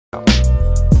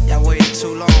Y'all waited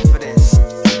too long for this.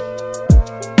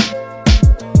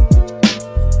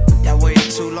 Y'all waited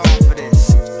too long for this.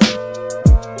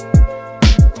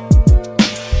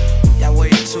 Y'all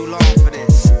waited too long for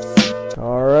this.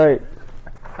 All right.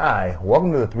 Hi,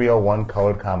 welcome to the 301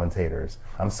 Colored Commentators.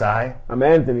 I'm Cy. I'm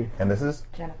Anthony. And this is?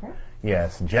 Jennifer.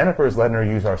 Yes, Jennifer is letting her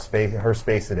use her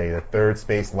space today, the Third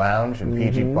Space Lounge in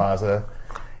PG Plaza.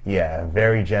 Yeah,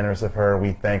 very generous of her.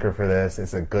 We thank her for this.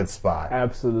 It's a good spot.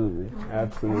 Absolutely.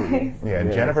 Absolutely. Yeah,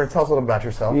 Yes. Jennifer, tell us a little about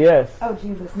yourself. Yes. Oh,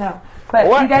 Jesus, no. But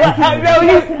What? you guys can, No, you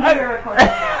guys can hear a recording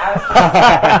now.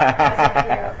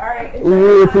 All right. We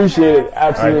really appreciate it.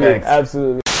 Absolutely. thanks.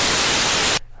 Absolutely.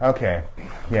 Okay,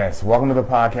 yes, welcome to the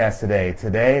podcast today.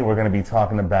 Today we're going to be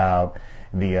talking about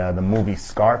the movie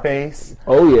Scarface.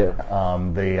 Oh, yeah.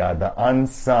 The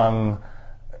unsung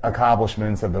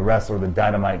accomplishments of the wrestler, the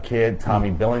Dynamite Kid,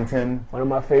 Tommy Billington, One of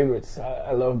my favorites.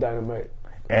 I love Dynamite.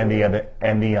 and the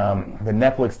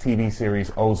Netflix TV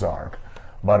series Ozark.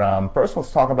 But first,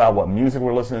 let's talk about what music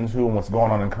we're listening to and what's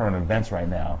going on in current events right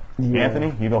now. Yeah.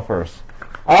 Anthony, you go first.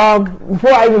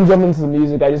 Before I even jump into the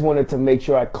music, I just wanted to make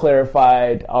sure I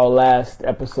clarified our last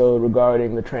episode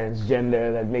regarding the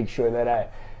transgender, that make sure that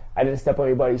I didn't step on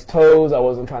anybody's toes. I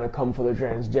wasn't trying to come for the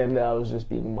transgender. I was just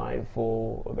being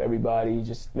mindful of everybody,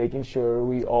 just making sure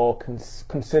we all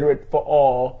consider it for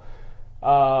all.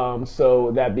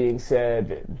 So that being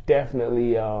said,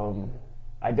 definitely,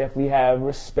 I definitely have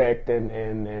respect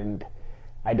and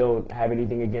I don't have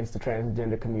anything against the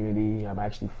transgender community. I'm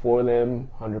actually for them,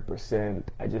 100%.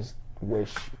 I just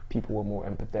wish people were more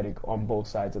empathetic on both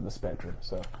sides of the spectrum.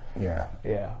 So, Yeah.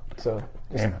 So,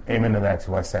 just, Amen to that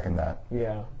too. I second that.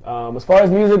 yeah. As far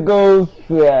as music goes,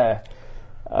 yeah.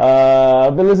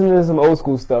 I've been listening to some old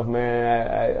school stuff,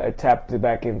 man. I tapped it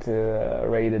back into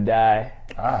Ready to Die.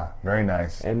 Ah, very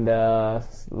nice. And a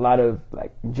lot of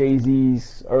like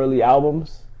Jay-Z's early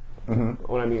albums.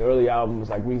 Mm-hmm. When I mean early albums,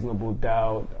 like Reasonable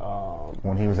Doubt.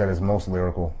 When he was at his most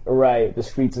lyrical. Right, The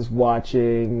Streets is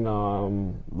Watching,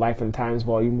 Life and Times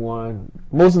Volume 1.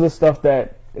 Most of the stuff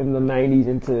that in the 90s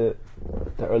into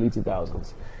the early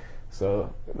 2000s.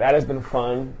 So that has been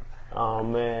fun.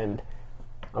 And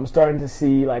I'm starting to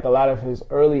see like a lot of his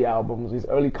early albums, his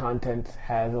early content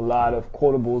has a lot of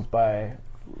quotables by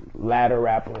latter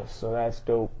rappers. So that's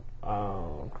dope.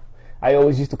 I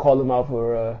always used to call him out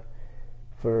for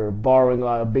borrowing a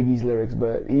lot of Biggie's lyrics,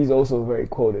 but he's also very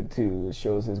quoted too. It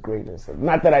shows his greatness.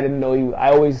 Not that I didn't know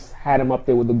I always had him up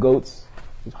there with the GOATs,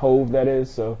 Hove that is.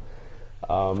 So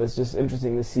it's just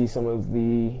interesting to see some of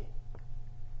the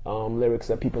lyrics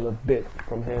that people have bit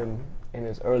from him in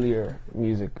his earlier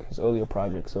music, his earlier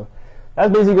projects. So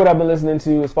that's basically what I've been listening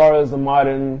to. As far as the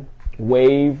modern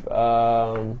wave,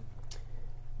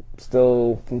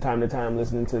 still from time to time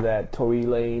listening to that Tory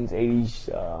Lanez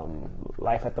 80s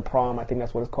Life at the Prom, I think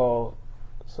that's what it's called.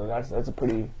 So that's a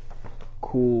pretty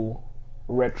cool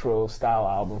retro style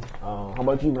album. How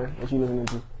about you, man? What you listening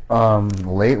to?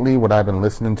 Lately, what I've been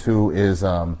listening to is,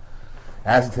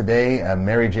 as of today,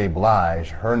 Mary J. Blige,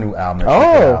 her new album is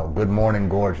out, Good Morning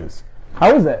Gorgeous.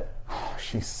 How is that?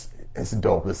 It's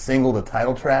dope. The single, the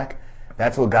title track,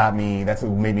 that's what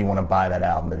made me want to buy that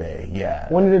album today. Yeah.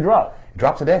 When did it drop? It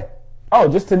dropped today. Oh,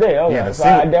 just today. Oh, Yeah, yeah. the So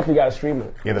single- I definitely got to stream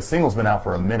it. Yeah, the single's been out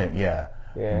for a minute, yeah.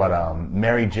 Yeah. But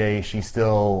Mary J, she's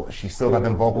still got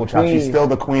them vocal chops. queen. She's still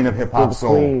the queen of hip hop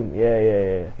soul. Queen.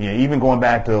 Yeah. Yeah, even going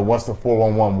back to What's the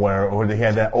 411 where they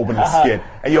had that opening skit.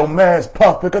 Hey, yo, Maz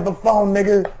Puff, pick up the phone,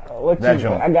 nigga. That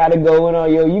joint. I got it going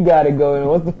on. Yo, you got it going.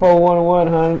 What's the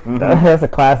 411, hon? Mm-hmm. That's a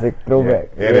classic throwback.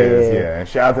 It is, yeah. And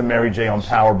shout out to Mary J on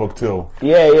Power Book too.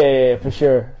 Yeah, for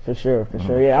sure.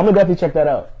 Yeah, I'm gonna definitely check that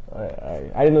out. I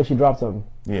didn't know she dropped something.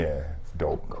 Yeah, it's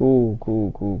dope. Cool.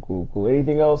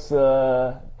 Anything else?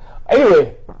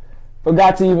 Anyway,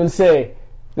 forgot to even say,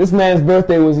 this man's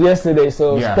birthday was yesterday,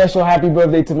 so special happy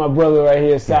birthday to my brother right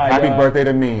here, Si. Happy birthday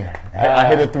to me. I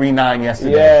hit a 3-9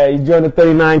 yesterday. Yeah, you joined the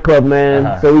 39 club,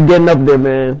 man. So we getting up there,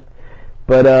 man.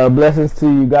 But blessings to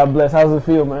you. God bless. How's it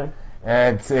feel, man?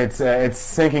 It's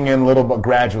sinking in a little bit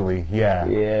gradually, yeah.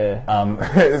 Yeah.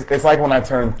 It's like when I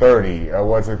turned 30, or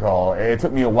what's it called? It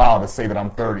took me a while to say that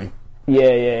I'm 30. Yeah.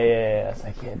 It's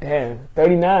like, yeah, damn,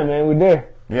 39, man, we're there.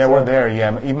 Yeah, we're there.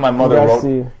 Yeah, even my mother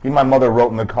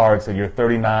wrote in the card, said, "You're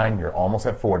 39. You're almost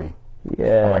at 40."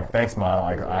 Yeah. I'm like, "Thanks, Mom."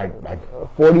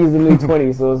 Like, 40 is the new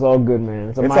 20, so it's all good, man.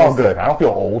 It's all good. I don't feel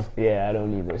old. Yeah, I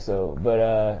don't either. So,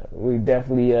 but we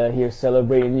definitely here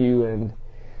celebrating you, and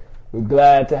we're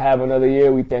glad to have another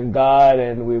year. We thank God,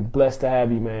 and we're blessed to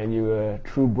have you, man. You're a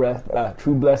true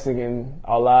blessing in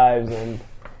our lives, and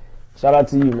shout out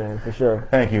to you, man, for sure.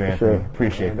 Thank you, Anthony. Sure.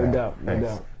 Appreciate that.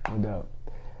 No doubt.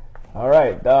 All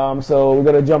right. So we're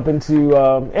gonna jump into.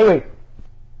 Anyway,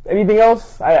 anything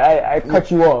else? I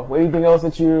cut you off. Anything else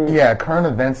that you? Yeah, current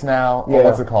events now. Yeah.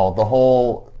 What's it called?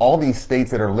 All these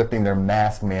states that are lifting their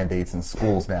mask mandates in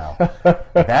schools now.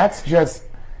 That's just.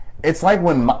 It's like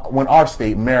when our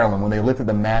state, Maryland, when they lifted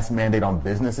the mask mandate on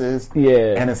businesses.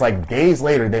 Yeah. And it's like days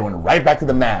later they went right back to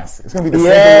the mask. It's gonna be the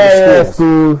same thing with the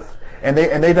schools. And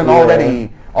they've done already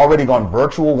gone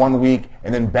virtual one week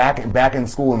and then back in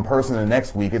school in person the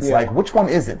next week. It's like, which one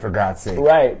is it, for God's sake?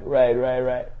 Right.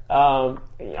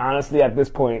 Honestly, at this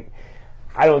point,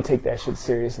 I don't take that shit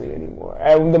seriously anymore.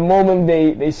 And the moment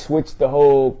they switched the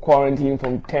whole quarantine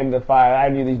from 10 to 5, I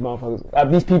knew these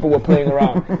motherfuckers, these people were playing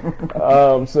around.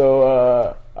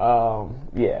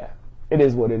 Yeah, it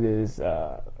is what it is.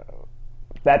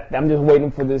 That I'm just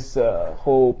waiting for this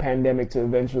whole pandemic to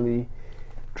eventually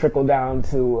trickle down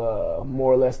to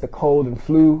more or less the cold and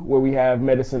flu, where we have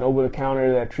medicine over the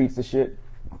counter that treats the shit,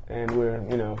 and we're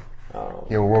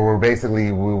we're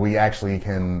basically we actually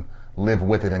can live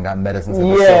with it and got medicines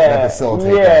that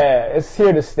facilitate that. It's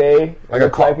here to stay. Like a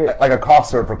cough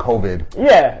syrup for COVID.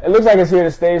 Yeah, it looks like it's here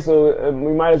to stay, so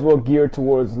we might as well gear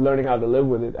towards learning how to live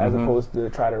with it as opposed to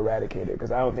try to eradicate it,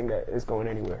 because I don't think that it's going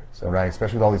anywhere. So. Right,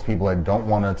 especially with all these people that don't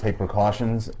want to take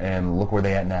precautions, and look where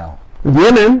they at now.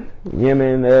 Yeah,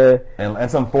 man. And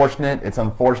it's unfortunate,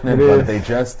 but if they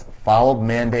just followed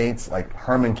mandates, like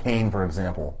Herman Cain, for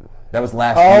example. That was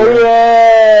last year. Oh,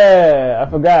 yeah. I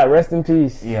forgot. Rest in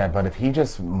peace. Yeah, but if he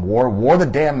just wore the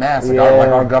damn mask, like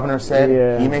our governor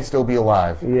said, he may still be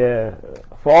alive. Yeah.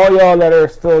 For all y'all that are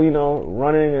still,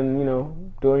 running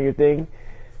and, doing your thing,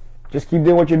 just keep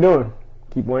doing what you're doing.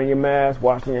 Keep wearing your mask,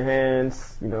 washing your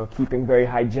hands, keeping very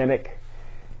hygienic.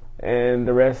 And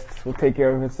the rest will take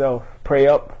care of itself. Pray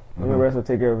up, and the rest will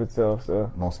take care of itself.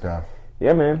 So most deaf.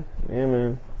 Yeah, man.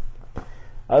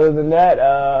 Other than that,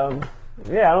 I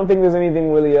don't think there's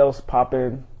anything really else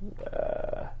popping.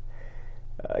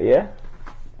 Yeah.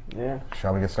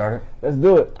 Shall we get started? Let's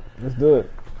do it.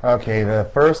 Okay, the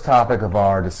first topic of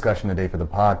our discussion today for the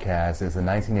podcast is the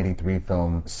 1983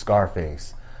 film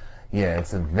Scarface. Yeah,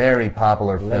 it's a very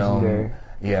popular Legendary film.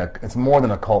 Yeah, it's more than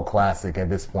a cult classic at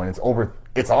this point.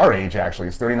 It's our age, actually.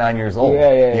 It's 39 years old.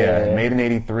 Yeah. Made in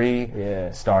 83.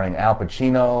 Yeah. Starring Al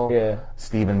Pacino,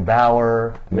 Stephen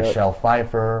Bauer, Michelle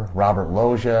Pfeiffer, Robert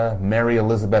Loggia, Mary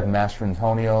Elizabeth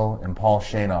Mastrantonio, and Paul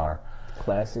Shenar.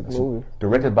 Classic movie.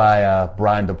 Directed by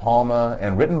Brian De Palma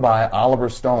and written by Oliver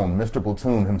Stone, Mr.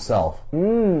 Platoon himself. I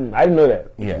didn't know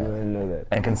that. Yeah. I didn't know that.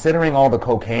 And considering all the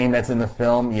cocaine that's in the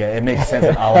film, it makes sense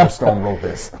that Oliver Stone wrote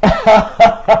this.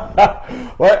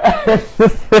 What?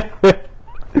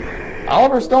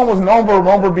 Oliver Stone was known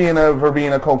for being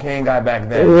a cocaine guy back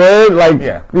then. He was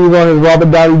on his Robert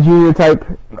Downey Jr. type.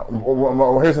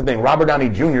 Well, here's the thing. Robert Downey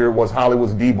Jr. was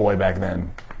Hollywood's D-boy back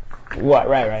then. What?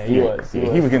 Right. He was. He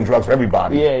was getting drugs for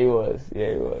everybody. Yeah, he was.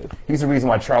 He's the reason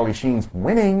why Charlie Sheen's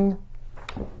winning.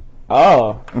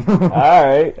 Oh.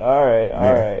 All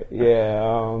right.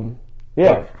 Yeah.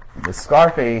 The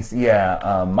Scarface,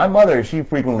 my mother, she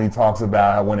frequently talks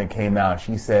about how when it came out,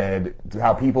 she said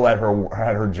how people at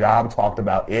her job talked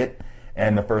about it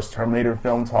and the first Terminator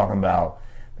film, talking about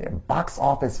their box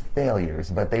office failures,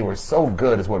 but they were so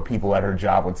good, is what people at her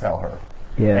job would tell her.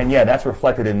 Yeah. And that's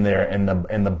reflected in there in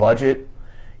the budget.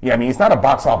 Yeah, I mean, it's not a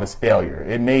box office failure.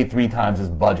 It made 3 times its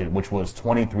budget, which was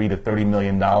 $23 to $30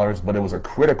 million, but it was a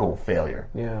critical failure.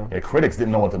 Yeah. Critics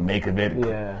didn't know what to make of it.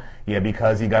 Yeah,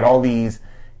 because you got a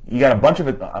bunch of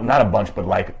it, not a bunch, but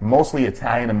like mostly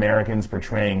Italian Americans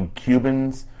portraying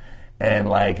Cubans and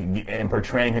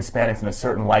portraying Hispanics in a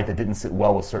certain light that didn't sit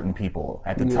well with certain people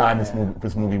at the time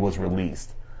this movie was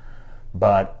released.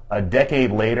 But a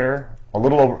decade later, a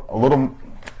little less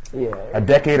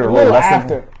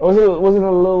after. Was it a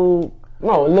little?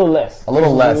 No, a little less. A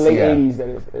little less. In the late 80s that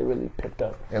it really picked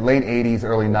up. In late 80s,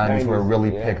 early 90s, where it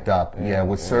really picked up.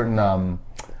 With certain.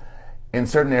 In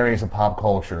certain areas of pop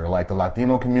culture, like the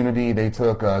Latino community, they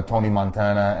took Tony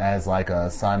Montana as like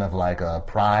a sign of like a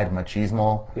pride,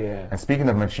 machismo. Yeah. And speaking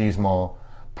of machismo,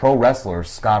 pro wrestler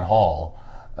Scott Hall,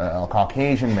 a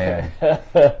Caucasian man,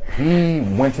 he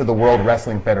went to the World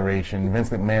Wrestling Federation, Vince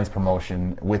McMahon's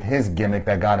promotion, with his gimmick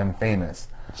that got him famous.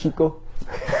 Chico.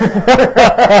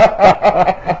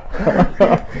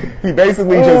 He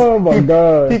basically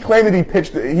he claimed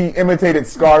that he imitated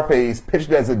Scarface, pitched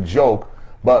it as a joke.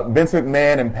 But Vince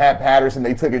McMahon and Pat Patterson,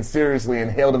 they took it seriously and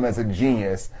hailed him as a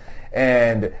genius.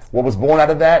 And what was born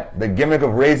out of that? The gimmick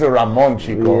of Razor Ramon,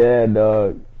 Chico. Yeah,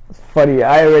 dog. It's funny.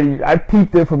 I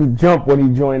peeped it from jump when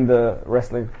he joined the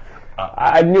wrestling.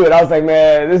 I knew it. I was like,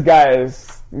 man, this guy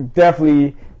is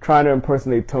definitely trying to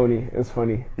impersonate Tony. It's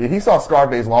funny. Yeah, he saw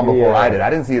Scarface long before Yeah. I did. I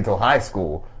didn't see it till high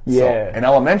school. So, Yeah. in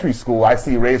elementary school, I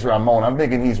see Razor Ramon. I'm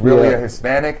thinking he's really Yeah. a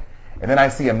Hispanic. And then I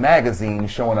see a magazine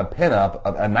showing a pinup,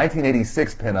 a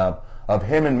 1986 pinup of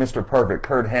him and Mr. Perfect,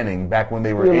 Kurt Hennig, back when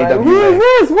they were You're like, AWA, who is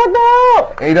this? What the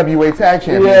hell? AWA tag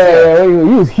champions. Yeah,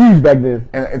 he was huge back then.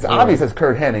 And it's obvious it's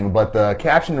Kurt Hennig, but the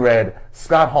caption read,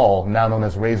 Scott Hall, now known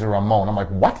as Razor Ramon. I'm like,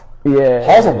 what? Yeah.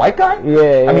 Hall's a white guy?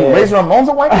 Yeah, I mean, yeah. Razor Ramon's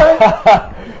a white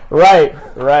guy? Right.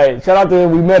 Shout out to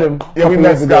him. We met him. Yeah, we couple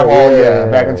met years Scott ago.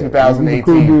 Hall, back in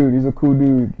 2018. He's a cool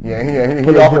dude. Yeah,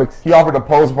 Full of jokes. he offered to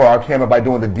pose for our camera by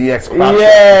doing the DX crop.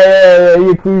 Yeah.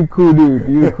 He's a cool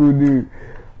dude.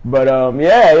 But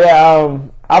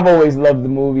I've always loved the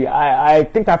movie. I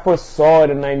think I first saw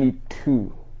it in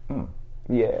 '92.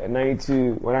 Yeah, in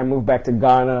 '92 when I moved back to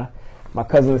Ghana. My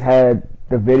cousins had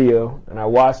the video, and I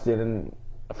watched it, and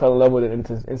I fell in love with it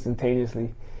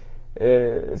instantaneously.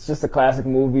 It's just a classic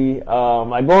movie.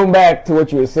 Like going back to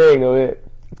what you were saying,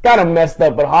 it's kind of messed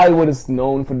up, but Hollywood is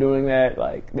known for doing that.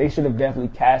 Like they should have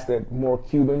definitely casted more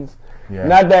Cubans. Yeah.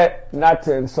 Not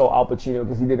to insult Al Pacino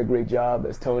because he did a great job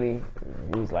as Tony.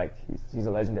 He's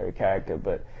a legendary character,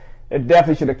 but it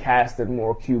definitely should have casted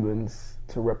more Cubans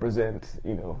to represent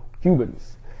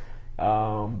Cubans.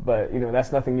 But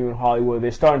that's nothing new in Hollywood.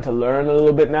 They're starting to learn a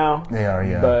little bit now. They are,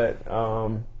 yeah. But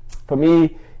for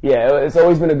me, it's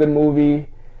always been a good movie.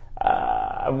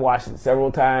 I've watched it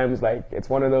several times. Like it's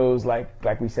one of those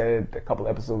like we said a couple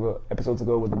episodes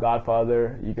ago with The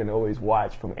Godfather. You can always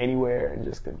watch from anywhere and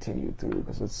just continue through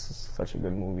because it's such a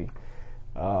good movie.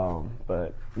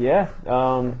 But yeah,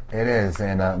 it is.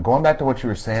 And going back to what you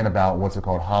were saying about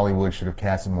Hollywood should have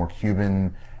casted more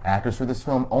Cuban actors for this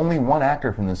film. Only one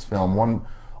actor from this film,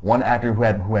 one actor who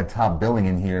had top billing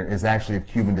in here, is actually of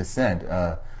Cuban descent.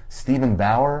 Stephen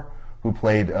Bauer, who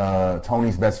played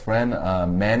Tony's best friend,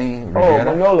 Manny Rivera.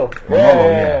 Manolo.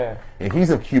 Yeah. He's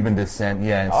of Cuban descent,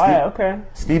 yeah. And okay.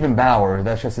 Stephen Bauer,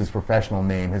 that's just his professional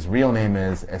name. His real name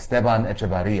is Esteban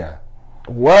Echevarria.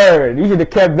 Word, you should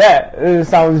have kept that. It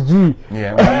sounds G.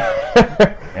 Yeah.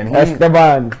 And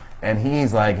Esteban. And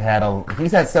he's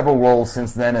had several roles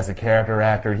since then as a character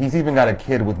actor. He's even got a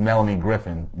kid with Melanie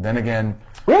Griffin. Then again,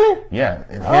 really? Yeah,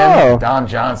 him, Don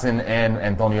Johnson, and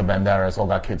Antonio Banderas all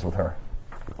got kids with her.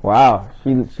 Wow,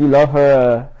 she loves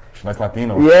her. She likes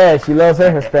Latinos. Yeah, she loves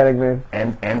her Hispanic man.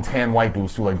 And tan white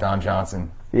dudes too, like Don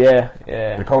Johnson. Yeah.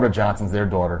 Dakota Johnson's their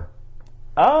daughter.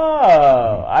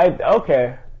 Oh,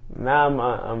 okay. Now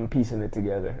I'm piecing it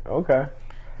together. Okay.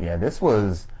 Yeah,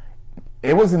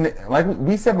 it was like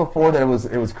we said before that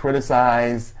it was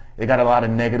criticized. It got a lot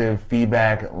of negative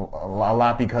feedback, a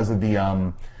lot because of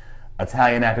the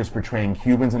Italian actors portraying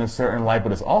Cubans in a certain light,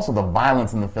 but it's also the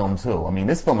violence in the film too. I mean,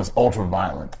 this film is ultra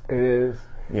violent. It is.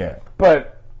 Yeah.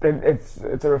 But it's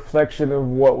a reflection of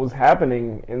what was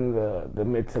happening in the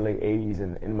mid to late '80s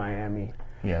in Miami.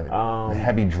 Yeah. The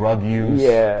heavy drug use.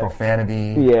 Yeah.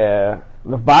 Profanity. Yeah.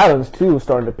 The violence too was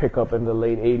starting to pick up in the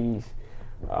late '80s.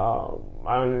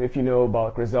 I don't know if you know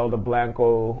about Griselda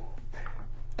Blanco.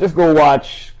 Just go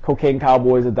watch Cocaine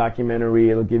Cowboys, a documentary.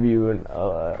 It'll give you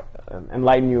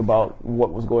enlighten you about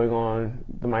what was going on.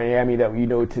 The Miami that we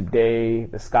know today,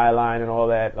 the skyline and all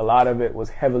that. A lot of it was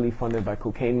heavily funded by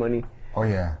cocaine money. Oh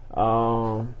yeah.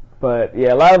 But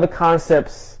yeah, a lot of the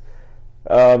concepts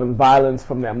and violence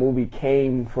from that movie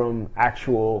came from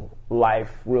actual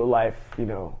life, real life,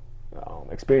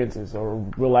 experiences or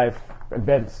real life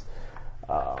events.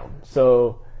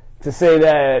 So to say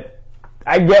that,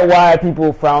 I get why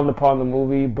people frowned upon the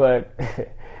movie, but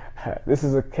this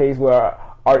is a case where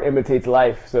art imitates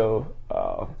life. So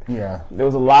yeah, there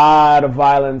was a lot of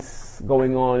violence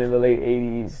going on in the late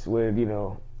 '80s with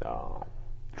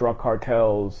drug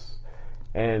cartels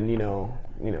and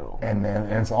and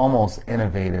it's almost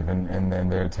innovative and then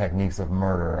their techniques of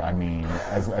murder. I mean,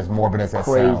 as morbid as that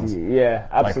sounds. Crazy. Yeah,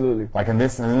 absolutely. Like in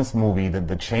this movie, the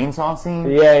chainsaw scene.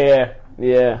 Yeah.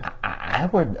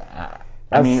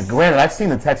 I mean, granted, I've seen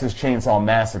the Texas Chainsaw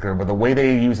Massacre, but the way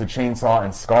they use a chainsaw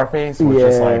in Scarface was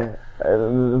just like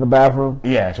the bathroom.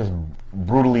 Yeah, it's just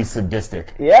brutally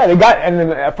sadistic. Yeah, and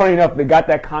then funny enough, they got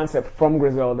that concept from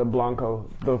Griselda Blanco.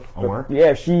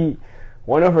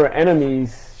 One of her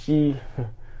enemies,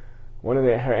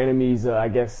 I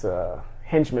guess,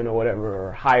 henchmen or whatever,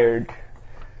 or hired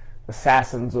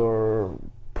assassins or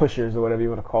pushers or whatever you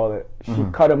want to call it. She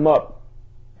cut him up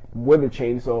with a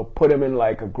chainsaw, put him in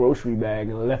like a grocery bag,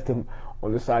 and left him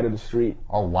on the side of the street.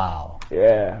 Oh wow!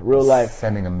 Yeah, real life.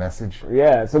 Sending a message.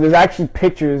 Yeah, so there's actually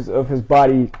pictures of his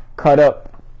body cut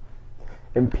up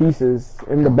in pieces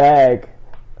in the bag.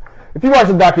 If you watch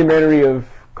the documentary of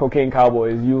Cocaine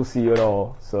Cowboys, you'll see it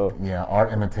all. So Yeah,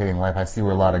 art imitating life. I see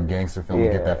where a lot of gangster films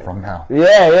get that from now.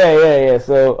 yeah.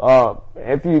 So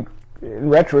if you, in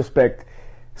retrospect,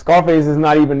 Scarface is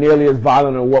not even nearly as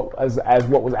violent as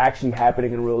what was actually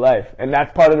happening in real life, and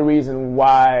that's part of the reason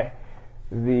why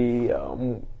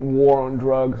the war on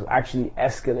drugs actually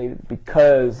escalated,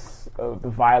 because of the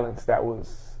violence that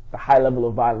was the high level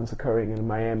of violence occurring in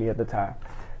Miami at the time.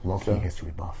 Low-key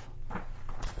history buff.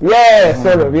 Yeah,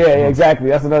 sort of. Yeah, exactly.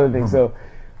 That's another thing. So,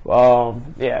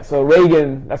 so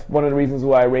Reagan. That's one of the reasons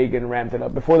why Reagan ramped it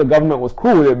up. Before, the government was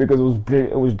cool with it because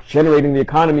it was generating the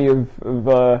economy of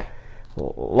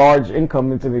large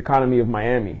income into the economy of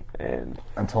Miami, and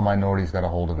Until minorities got a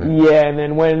hold of it. yeah, and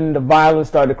then when the violence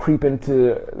started to creep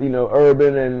into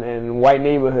urban and white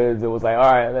neighborhoods, it was like,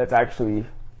 all right, let's actually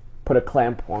put a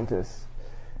clamp on this.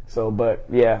 So, but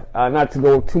yeah, not to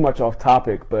go too much off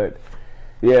topic, but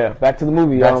yeah, back to the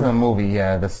movie. Back to the movie,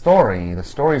 yeah. The story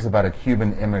is about a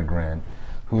Cuban immigrant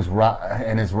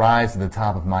and his rise to the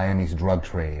top of Miami's drug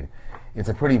trade. It's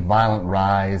a pretty violent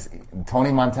rise.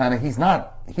 Tony Montana, he's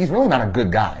really not a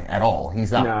good guy at all.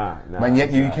 He's not. Nah, but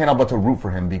yet you can't help but to root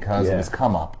for him because of his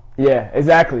come up. Yeah,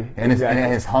 exactly. And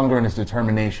his hunger and his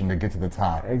determination to get to the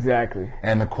top. Exactly.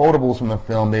 And the quotables from the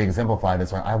film, they exemplify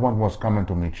this. Like, I want what's coming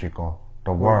to me, Chico.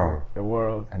 The world. The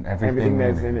world. And everything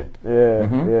that's in it.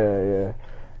 Yeah.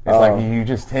 It's like you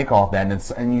just take off that,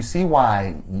 and you see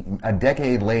why a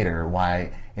decade later,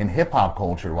 why in hip hop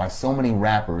culture, why so many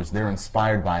rappers, they're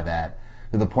inspired by that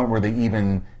to the point where they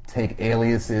even take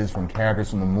aliases from characters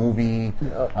from the movie,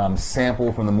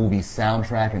 sample from the movie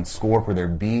soundtrack and score for their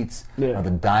beats,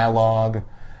 the dialogue,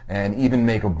 and even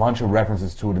make a bunch of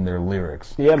references to it in their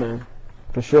lyrics. Yeah, man,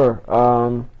 for sure.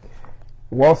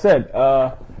 Well said.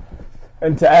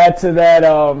 And to add to that,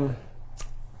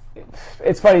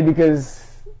 it's funny because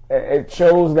it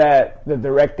shows that the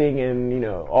directing and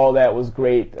all that was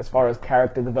great as far as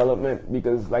character development,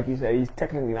 because like you said, he's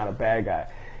technically not a bad guy.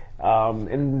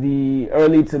 In the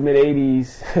early to mid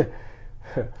 80s,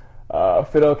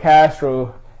 Fidel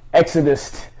Castro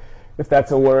exodused, if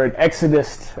that's a word,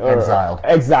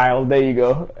 exiled, there you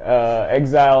go,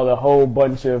 exiled a whole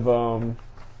bunch of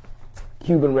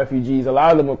Cuban refugees. A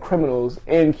lot of them were criminals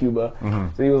in Cuba.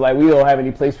 So he was like, we don't have any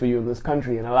place for you in this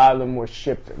country, and a lot of them were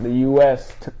shipped. The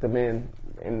U.S. took them in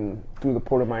through the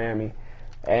port of Miami,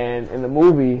 and in the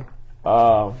movie,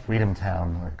 Freedom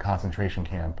Town, a concentration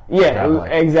camp. Yeah,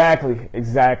 exactly. It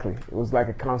was like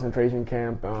a concentration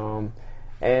camp, and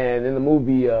in the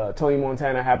movie, Tony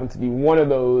Montana happened to be one of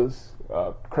those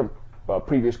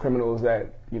previous criminals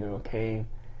that came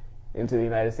into the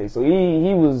United States. So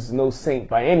he was no saint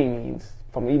by any means,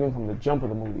 even from the jump of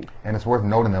the movie. And it's worth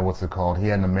noting that he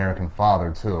had an American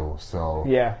father too, so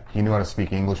he knew how to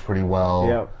speak English pretty well.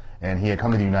 Yep. And he had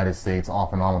come to the United States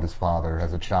off and on with his father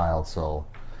as a child, so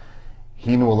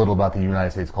he knew a little about the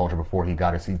United States culture before he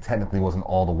got it, so he technically wasn't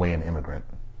all the way an immigrant.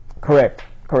 Correct.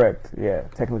 Yeah,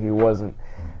 technically he wasn't.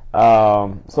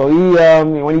 So he,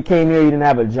 when he came here, he didn't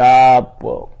have a job.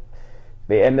 Well,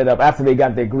 they ended up, after they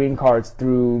got their green cards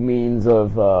through means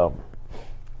of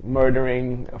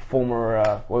murdering a former,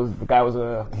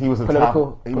 he was a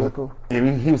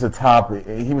top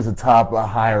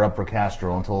higher up for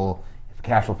Castro until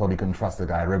Castro felt he couldn't trust the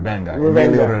guy,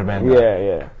 Rebenga.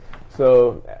 Yeah.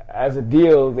 So as a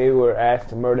deal, they were asked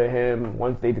to murder him.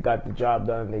 Once they got the job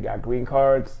done, they got green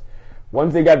cards.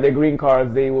 Once they got their green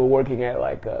cards, they were working at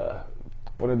like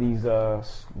one of these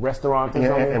restaurants or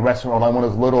something. A restaurant, like one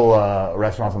of those little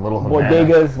restaurants in Little Havana.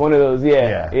 Bodegas, one of those,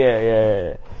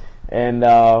 yeah. And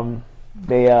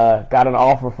they got an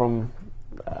offer from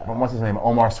what's his name,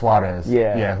 Omar Suarez.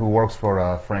 Who works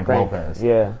for Frank Lopez.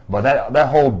 Yeah. But that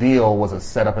whole deal was a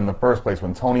setup in the first place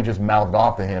when Tony just mouthed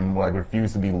off to him,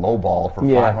 refused to be lowballed for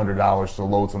 $500 to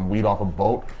load some weed off a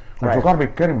boat. Like, you gotta be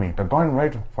kidding me. The going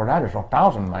rate for that is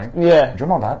 1,000, man. Yeah. Did you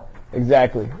know that?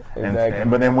 Exactly.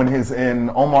 But then when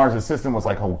Omar's assistant was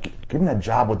like, "Oh, give him that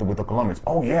job with the Colombians."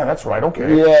 Oh yeah, that's right.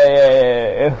 Okay.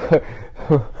 Yeah.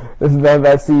 This is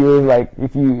that scene where like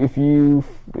if you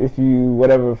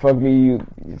whatever fuck me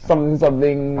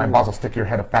something. My boss will stick your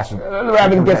head up faster.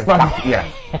 Rabbit gets fucked. Yeah.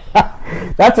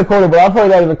 That's a quotable. I've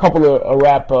heard that in a couple of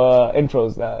rap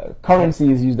intros. Currency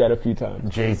has used that a few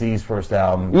times. Jay-Z's first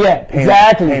album. Yeah,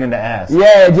 exactly. Pain in the ass.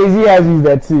 Yeah, Jay-Z has used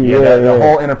that too. The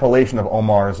whole interpolation of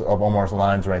Omar's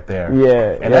lines right there.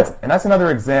 Yeah, that's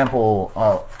another example.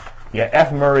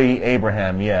 F. Murray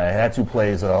Abraham. Yeah, that's who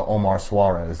plays Omar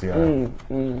Suarez. Yeah.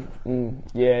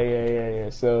 Yeah.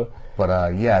 So.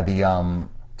 But the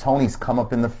Tony's come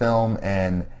up in the film,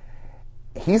 and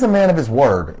he's a man of his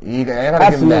word. I gotta give him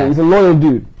Absolutely, that. he's a loyal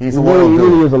dude. He's a loyal He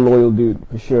dude. really is a loyal dude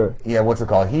for sure. Yeah, what's it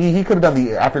called? He could have done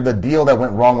after the deal that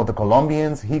went wrong with the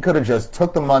Colombians. He could have just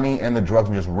took the money and the drugs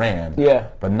and just ran. Yeah.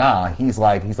 But nah, he's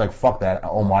like fuck that,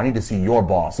 Omar. I need to see your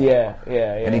boss. Yeah.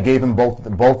 And he gave him both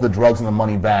the drugs and the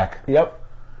money back. Yep.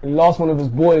 He lost one of his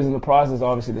boys in the process.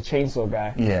 Obviously, the chainsaw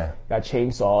guy. Yeah. Got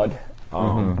chainsawed.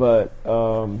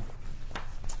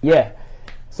 Yeah.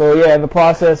 So yeah, in the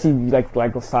process, he like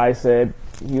Lasai said,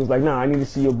 he was like, "Nah, I need to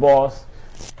see your boss."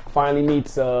 Finally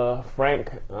meets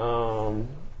Frank.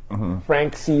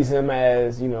 Frank sees him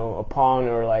as a pawn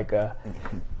or like a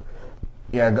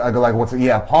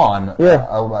pawn.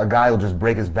 Yeah. A guy who'll just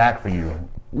break his back for you.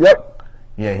 Yep.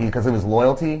 Yeah, because of his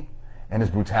loyalty and his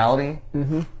brutality.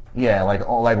 Mm-hmm. Yeah, like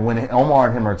when Omar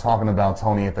and him are talking about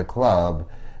Tony at the club,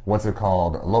 what's it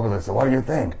called? Lopez said, "What do you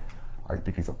think?" "I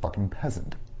think he's a fucking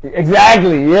peasant."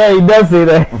 Exactly. Yeah, he does say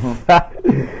that.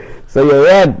 So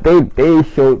they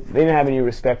didn't have any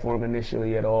respect for him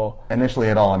initially at all. I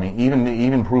mean,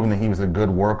 even proving that he was a good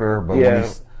worker, but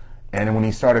when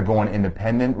he started going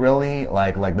independent, really,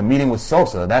 like the meeting with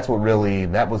Sosa, that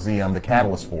was the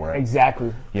catalyst for it.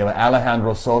 Exactly. Yeah,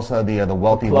 Alejandro Sosa, the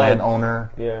wealthy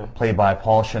landowner, played by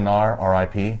Paul Shinar,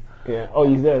 R.I.P. Yeah. Oh,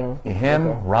 he's dead, huh? Him,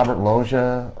 Okay. Robert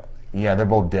Loggia, yeah, they're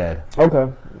both dead.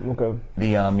 Okay.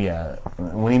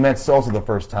 When he met Sosa the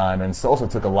first time, and Sosa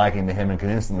took a liking to him and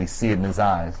could instantly see it in his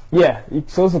eyes. Yeah,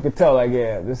 Sosa could tell, like,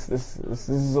 this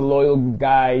is a loyal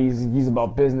guy. He's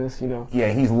about business,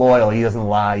 Yeah, he's loyal. He doesn't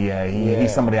lie. Yeah,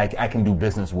 he's somebody I can do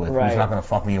business with. Right. He's not gonna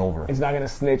fuck me over. He's not gonna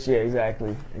snitch. Yeah,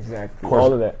 exactly. Course,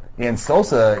 all of that. And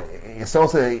Sosa,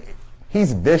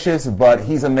 he's vicious, but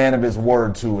he's a man of his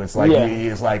word too. It's like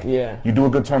you do a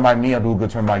good turn by me, I'll do a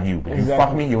good turn by you. But if you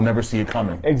fuck me, you'll never see it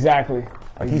coming. Exactly.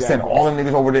 Like he sent all them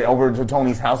niggas over to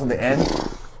Tony's house at the end.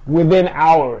 Within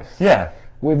hours. Yeah.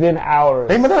 Within hours.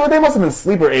 They must have been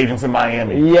sleeper agents in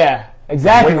Miami. Yeah.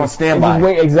 Exactly. Waiting on standby.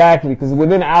 Exactly, because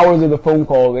within hours of the phone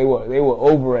call, they were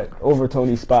over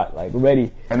Tony's spot, like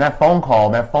ready. And that phone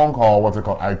call, what's it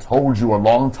called? "I told you a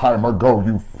long time ago,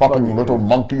 you fucking little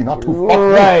monkey, not to fuck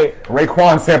right. me."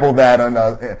 Raekwon sampled that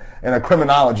in a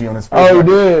criminology on his face. Oh, he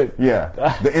did?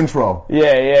 Yeah, the intro.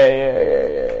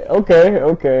 Yeah.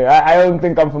 Okay. I don't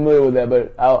think I'm familiar with that,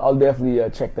 but I'll definitely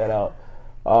check that out.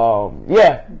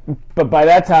 But by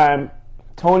that time,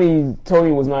 Tony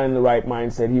was not in the right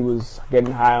mindset. He was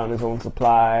getting high on his own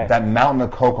supply. That mountain of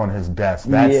coke on his desk.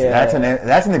 That's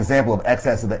an example of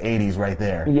excess of the '80s right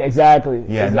there. Yeah, exactly.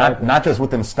 Yeah, exactly. not just with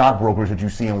them stockbrokers that you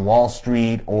see in Wall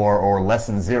Street or Less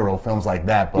Than Zero, films like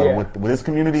that, but with this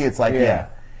community, it's like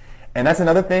And that's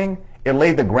another thing. It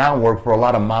laid the groundwork for a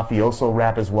lot of mafioso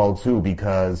rap as well too,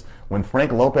 because when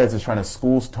Frank Lopez is trying to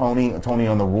school Tony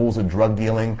on the rules of drug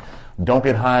dealing. Don't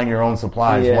get high on your own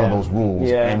supply is one of those rules.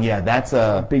 Yeah. And that's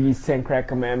a... Biggie's 10 Crack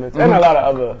Commandments. And a lot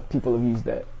of other people have used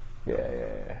that. Yeah.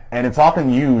 And it's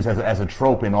often used as a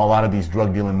trope in a lot of these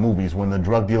drug dealing movies. When the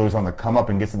drug dealer's on the come up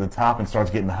and gets to the top and starts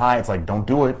getting high, it's like, don't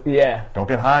do it. Yeah. Don't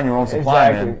get high on your own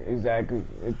supply, man. Exactly.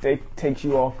 It takes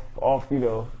you off,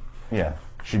 Yeah.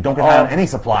 Don't get high on any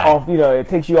supply. It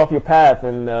takes you off your path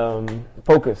and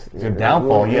focus. It's your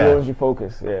downfall, It ruins your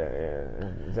focus. Yeah,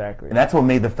 exactly. And that's what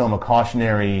made the film a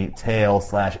cautionary tale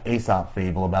 / Aesop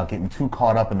fable about getting too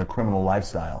caught up in the criminal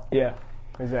lifestyle. Yeah,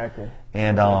 exactly.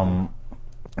 And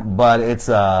but its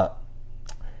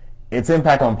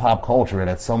impact on pop culture, it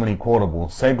had so many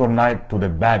quotables. "Say goodnight to the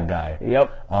bad guy."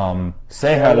 Yep.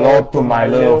 "Say hello to my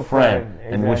little friend,"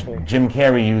 in which Exactly. Jim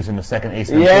Carrey used in the second Ace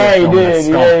Ventura Yeah,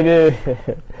 he film. did.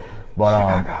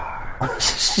 But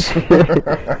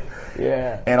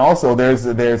Yeah. and also there's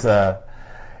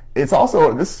it's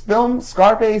also this film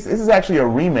Scarface. This is actually a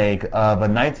remake of a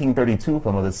 1932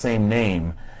 film of the same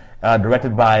name,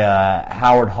 directed by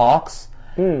Howard Hawks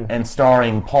and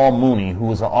starring Paul Mooney, who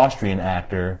was an Austrian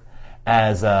actor,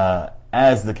 as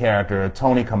the character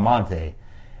Tony Comante.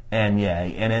 And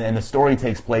and the story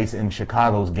takes place in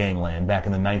Chicago's gangland back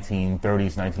in the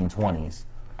 1930s, 1920s.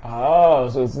 Oh,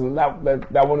 so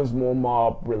that one is more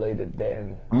mob related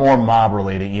than More mob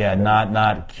related,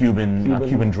 not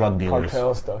Cuban drug dealers.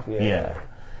 cartel stuff.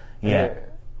 Yeah.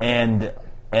 And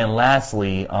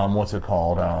lastly, what's it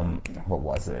called? What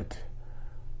was it?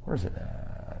 Where's it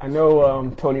at? I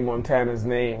know Tony Montana's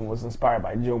name was inspired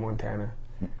by Joe Montana.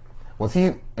 Was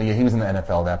he? Yeah, he was in the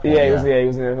NFL at that point. He was in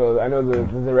the NFL. I know the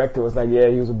director was like, he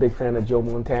was a big fan of Joe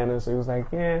Montana, so he was like,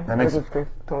 That makes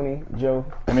Tony, Joe.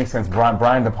 That makes sense.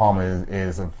 Brian De Palma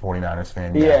is a 49ers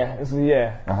fan.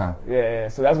 Yeah. Uh-huh.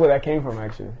 So that's where that came from,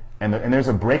 actually. And there's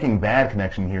a Breaking Bad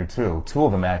connection here too. Two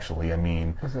of them actually. I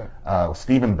mean, What's that?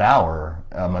 Stephen Bauer,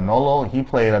 Manolo, he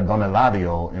played Don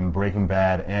Eladio in Breaking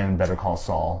Bad and Better Call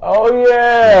Saul. Oh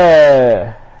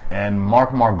yeah. And Mark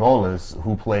Margolis,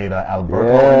 who played Alberto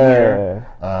in here.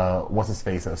 What's his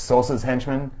face? Sosa's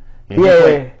henchman. He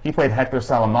played Hector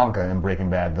Salamanca in Breaking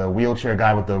Bad, the wheelchair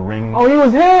guy with the ring. Oh, he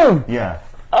was him. Yeah.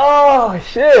 Oh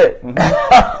shit. He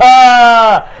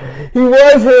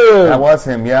was him. That was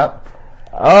him. Yep.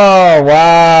 Oh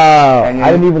wow!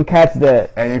 I didn't even catch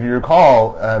that. And if you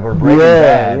recall, for Breaking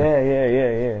Bad,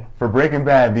 yeah. For Breaking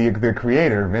Bad, the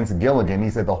creator Vince Gilligan, he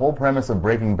said the whole premise of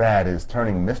Breaking Bad is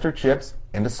turning Mr. Chips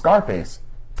into Scarface.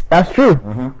 That's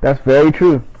true. That's very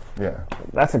true. Yeah,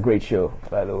 that's a great show,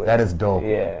 by the way. That is dope.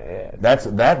 Yeah.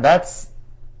 That's.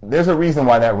 There's a reason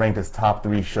why that ranked as top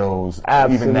 3 shows.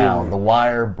 Absolutely. Even now. The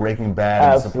Wire, Breaking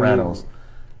Bad, and Sopranos.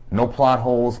 No plot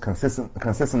holes,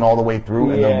 consistent all the way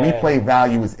through, and the replay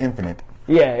value is infinite.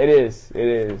 Yeah, it is.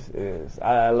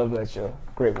 I love that show.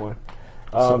 Great one.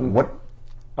 So what?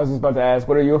 I was just about to ask,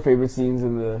 what are your favorite scenes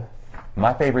in the?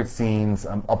 My favorite scenes,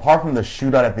 apart from the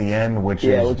shootout at the end, which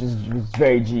is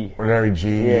very G. Very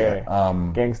G. Yeah.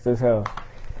 Gangsta as hell.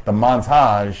 The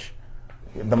montage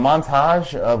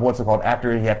of what's it called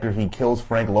after he kills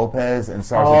Frank Lopez and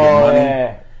starts to get money.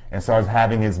 Yeah. And starts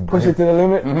having his push it to the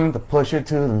limit. The push it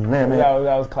to the limit.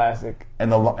 That was classic.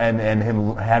 And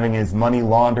him having his money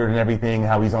laundered and everything.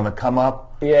 How he's on the come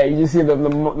up. Yeah, you just see the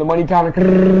money counter.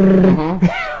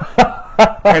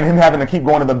 And him having to keep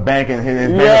going to the bank and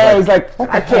his it's like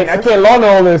I can't launder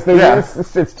all this thing. Yeah.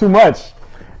 It's too much.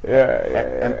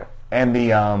 Yeah. And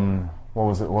the what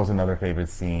was another favorite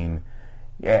scene?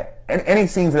 Yeah, and any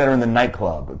scenes that are in the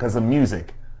nightclub because of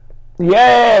music.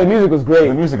 Yeah, the music was great.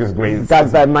 The music is great.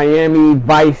 That's that Miami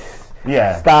Vice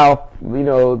yeah. style, you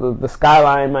know, the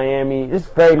skyline Miami. It's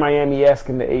very Miami-esque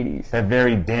in the 80s. That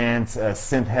very dance,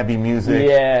 synth-heavy music.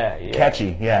 Yeah.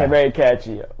 Catchy, yeah. Very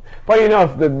catchy. Funny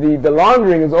enough, the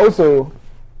laundering is also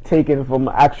taken from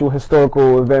actual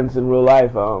historical events in real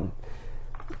life.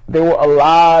 There were a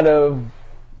lot of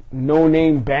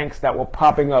no-name banks that were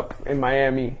popping up in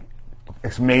Miami.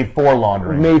 It's made for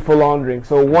laundering.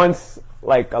 So once,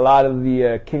 like, a lot of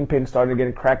the kingpins started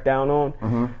getting cracked down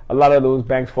on, a lot of those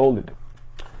banks folded.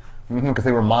 Because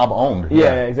they were mob-owned.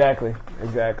 Yeah, exactly.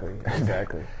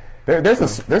 There's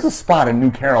a spot in New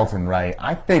Carrollton, right?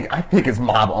 I think it's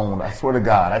mob-owned. I swear to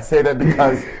God. I say that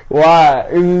because... Why?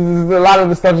 A lot of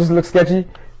the stuff just looks sketchy?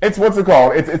 It's, what's it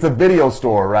called? It's a video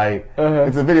store, right?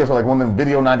 It's a video store, like one of them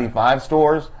Video 95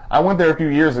 stores. I went there a few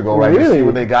years ago, right, to see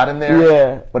what they got in there.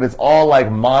 Yeah. But it's all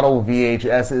like model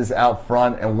VHSs out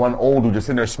front and one old dude just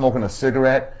sitting there smoking a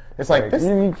cigarette. It's like this.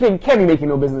 You can't be making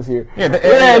no business here. Yeah,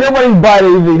 nobody's buying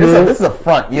anything. This is a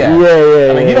front, yeah.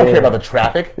 Yeah. I mean, you don't care about the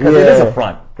traffic because it is a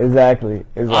front. Exactly.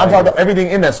 Odds are everything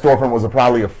in that storefront was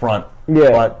probably a front.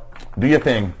 Yeah. But do your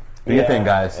thing. Do your thing,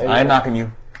 guys. I ain't knocking you.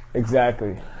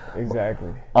 Exactly.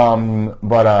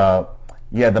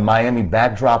 The Miami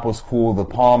backdrop was cool. The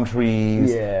palm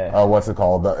trees. Yeah. What's it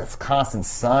called? It's constant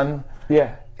sun.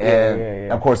 Yeah.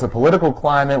 And of course, the political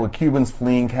climate with Cubans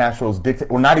fleeing Castro's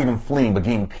well, not even fleeing, but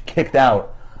getting kicked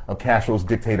out of Castro's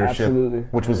dictatorship, Absolutely.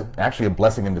 which was actually a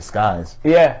blessing in disguise.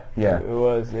 Yeah. Yeah. It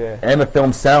was. Yeah. And the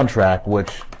film soundtrack,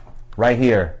 which right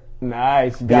here,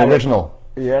 nice. the original.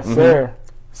 Yes, sir.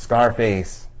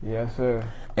 Scarface. Yes, sir.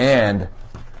 And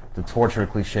the torture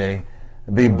cliche,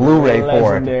 the Blu-ray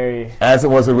for it, as it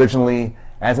was originally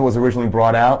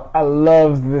brought out. I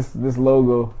love this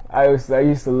logo. I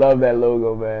used to love that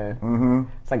logo, man.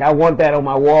 It's like I want that on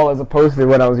my wall as a poster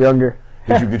when I was younger.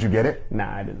 Did you get it?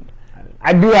 Nah, I didn't.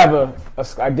 I did have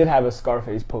a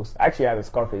Scarface poster. Actually, I had a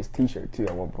Scarface T-shirt too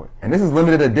at one point. And this is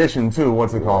limited edition too.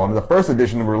 What's it called? The first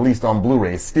edition released on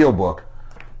Blu-ray, Steelbook.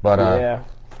 But yeah,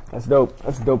 that's dope.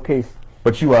 That's a dope case.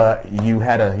 But you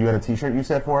had a T-shirt you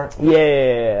said for it?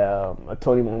 Yeah, a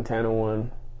Tony Montana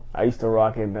one. I used to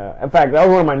rock it. In fact, that was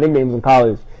one of my nicknames in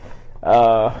college.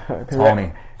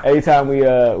 Tony. Every time we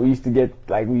used to get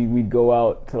like we'd go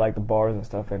out to like the bars and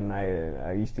stuff, and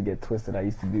I used to get twisted. I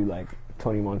used to do like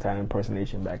Tony Montana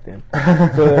impersonation back then,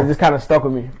 so it just kind of stuck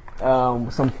with me.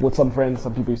 With some friends,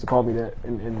 some people used to call me that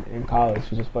in college.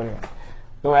 It's just funny.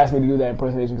 Don't ask me to do that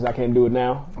impersonation because I can't do it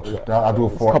now. I'll do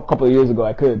it for a couple of years ago.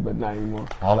 I could, but not anymore.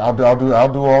 I'll do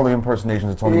all the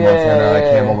impersonations of Tony Montana I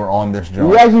came over on this job.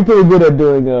 You're actually pretty good at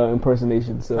doing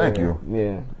impersonations. So thank you.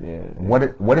 Yeah.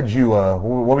 What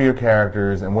were your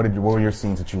characters and what were your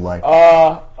scenes that you liked?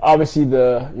 Obviously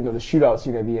the shootout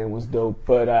scene at the end was dope,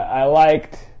 but I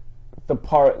liked the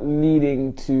part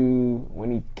leading to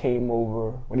when he came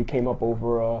up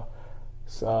over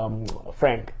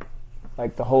Frank.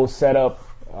 Like the whole setup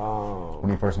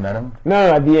When you first met him?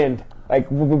 No, at the end. Like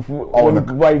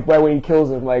right when he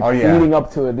kills him, like leading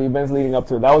up to it, the events leading up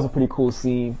to it. That was a pretty cool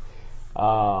scene.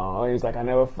 He's like, I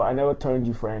never turned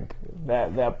you, Frank.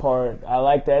 That part, I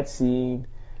like that scene.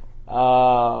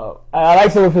 I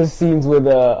like some of his scenes with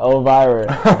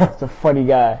Elvira. It's a funny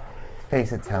guy.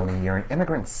 Face it, Tony, you're an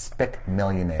immigrant spick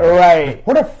millionaire. Right.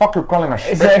 What the fuck you calling a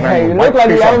spick Exactly. man? You look like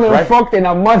you haven't been fucked in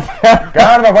a month. Get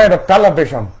out of the way of the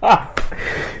television.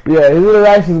 Yeah, his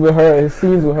interactions with her, his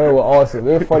scenes with her were awesome.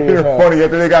 They were funny as hell. Funny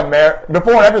after they got married.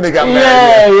 Before and after they got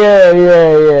married.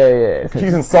 Yeah.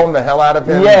 She's insulting the hell out of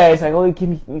him. Yeah, it's like, oh,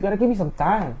 you gotta give me some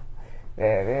time.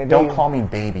 Don't call me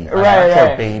baby. I'm right. not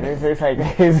your baby. It's like,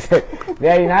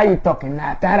 yeah, now you're talking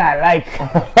that I like.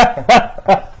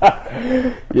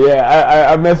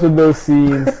 Yeah, I mess with those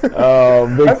scenes big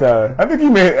time. I think you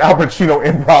made Al Pacino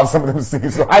improv some of them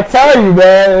scenes. So. I tell you,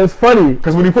 man, it's funny.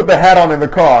 Because when you put the hat on in the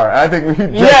car, I think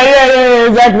yeah,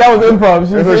 exactly. That was improv.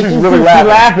 She's really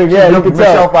laughing. Yeah, you can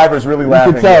tell. Michelle Pfeiffer's really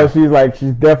laughing. You can tell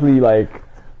she's definitely like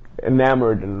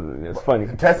enamored, and it's funny.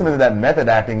 Testament to that method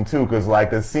acting too, because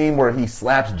like the scene where he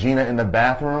slaps Gina in the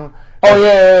bathroom. Oh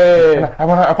yeah. If I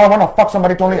want to fuck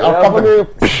somebody, Tony, I'll fuck them.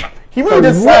 He really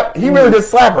did slap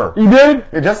her. He did?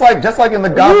 Yeah, just like in The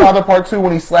Godfather Part 2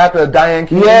 when he slapped Diane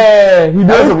Keaton. Yeah, he did.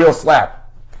 That was a real slap.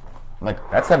 Like,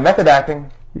 that's that method acting.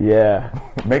 Yeah.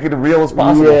 Make it as real as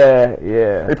possible.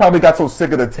 Yeah. They probably got so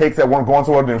sick of the takes that weren't going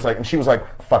so well, and she was like,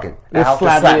 fuck it.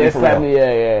 Slap me,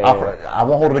 yeah. I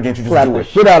won't hold it against you, just slap do the it.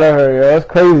 Shit out of her, that's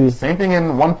crazy. Same thing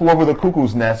in One Flew Over the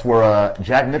Cuckoo's Nest where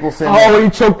Jack Nicholson... Oh, he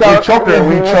choked her.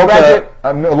 We choked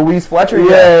Louise Fletcher.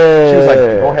 Yeah. She was like,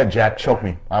 go ahead, Jack, choke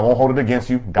me. I won't hold it against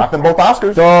you. Got them both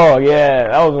Oscars. Oh, yeah,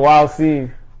 that was a wild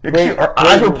scene. Her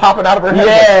eyes were popping out of her head.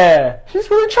 Yeah. Like, she's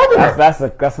really choking her.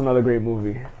 That's another great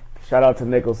movie. Shout out to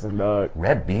Nicholson, dog.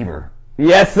 Red Beaver.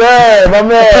 Yes, sir, my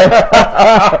man.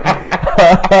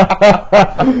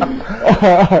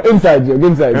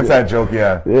 Inside joke.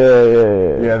 Yeah.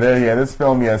 Yeah. This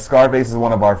film, Scarface is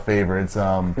one of our favorites.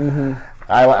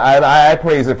 I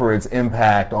praise it for its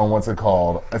impact on what's it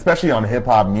called, especially on hip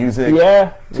hop music.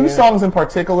 Yeah. Two songs in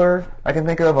particular. I can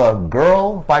think of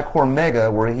 "Girl" by Cormega,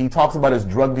 where he talks about his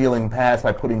drug dealing past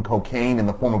by putting cocaine in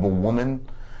the form of a woman.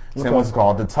 Same what's it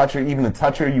called, the toucher, you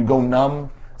go numb.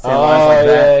 Same lines like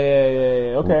that.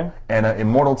 Yeah. Okay. And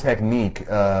Immortal Technique,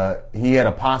 he had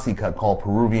a posse cut called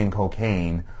Peruvian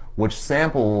Cocaine, which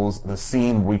samples the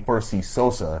scene we first see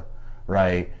Sosa,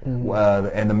 right?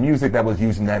 And the music that was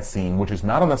used in that scene, which is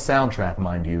not on the soundtrack,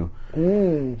 mind you.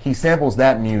 He samples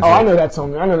that music. Oh, I know that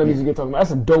song. I know the music you're talking about.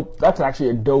 That's actually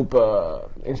a dope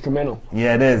instrumental.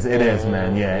 Yeah, it is,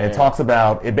 man. Yeah, it talks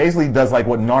about, it basically does like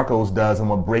what Narcos does and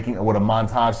what a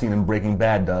montage scene in Breaking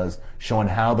Bad does, showing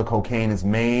how the cocaine is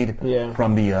made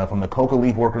from the coca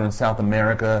leaf worker in South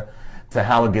America to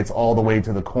how it gets all the way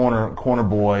to the corner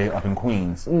boy up in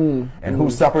Queens. And who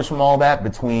suffers from all that?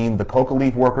 Between the coca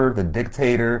leaf worker, the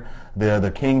dictator,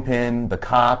 the kingpin, the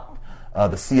cop,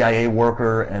 the CIA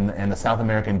worker, and the South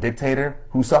American dictator.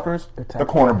 Who suffers? The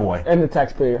corner boy. And the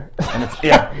taxpayer. And it's,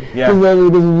 yeah.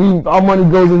 Because our money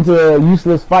goes into a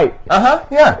useless fight.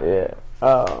 Yeah.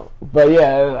 But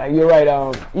yeah, you're right.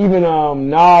 Even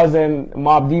Nas and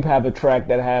Mobb Deep have a track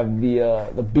that have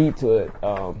the beat to it.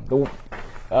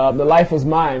 The Life Was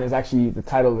Mine is actually the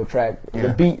title of the track.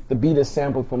 Yeah. The beat is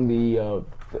sampled from the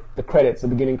credits, the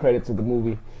beginning credits of the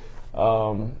movie.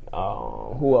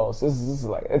 Who else? This is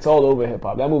like, it's all over hip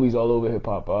hop. That movie's all over hip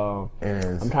hop. It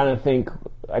is. I'm trying to think.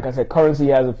 Like I said, Currency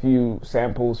has a few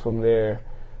samples from there.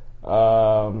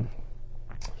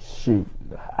 Shoot,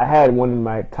 I had one in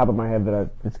my top of my head that I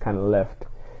just kind of left,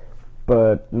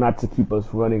 but not to keep us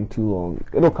running too long.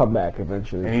 It'll come back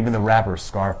eventually. And even the rapper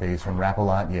Scarface from Rap A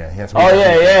Lot, that's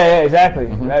exactly.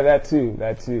 That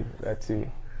too.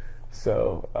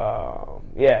 So,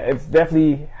 it's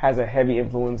definitely has a heavy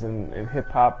influence in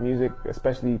hip-hop music,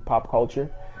 especially pop culture.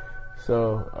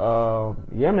 So,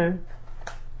 yeah, man.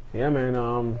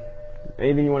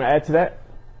 Anything you want to add to that?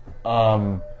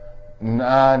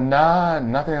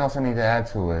 Nothing else I need to add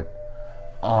to it.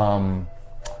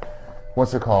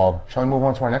 What's it called? Shall we move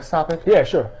on to our next topic? Yeah,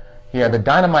 sure. Yeah, the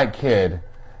Dynamite Kid,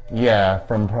 from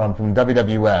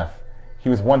WWF. He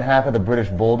was one half of the British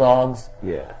Bulldogs.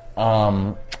 Yeah.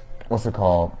 What's it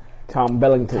called?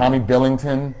 Tommy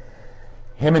Billington.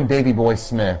 Him and Davey Boy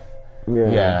Smith.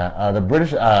 Yeah. The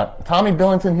British Tommy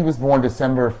Billington, he was born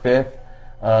December 5th,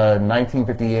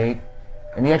 1958,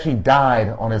 and he actually died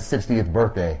on his 60th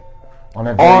birthday. On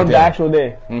that very day. The actual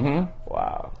day. Mm-hmm.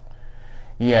 Wow.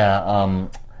 Yeah.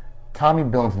 Tommy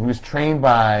Billington, he was trained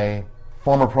by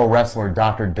former pro wrestler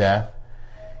Dr. Death.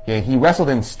 Yeah, he wrestled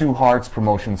in Stu Hart's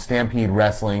promotion, Stampede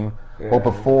Wrestling, But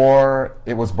before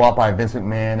it was bought by Vince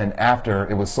McMahon, and after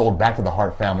it was sold back to the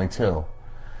Hart family too.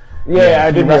 Yeah,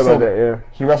 I did hear about that. Yeah,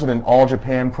 he wrestled in All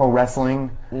Japan Pro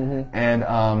Wrestling, and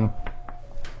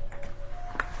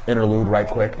interlude right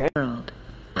quick. Armed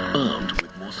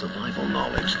with more survival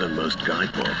knowledge than most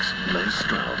guidebooks, Les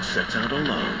Stroud sets out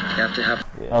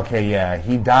alone. Okay, yeah,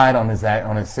 he died on his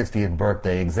 60th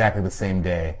birthday, exactly the same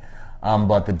day.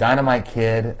 But the Dynamite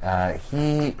Kid,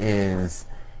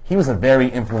 he was a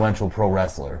very influential pro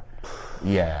wrestler.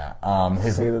 Yeah,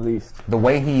 to say the least. The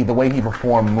way he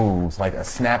performed moves like a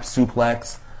snap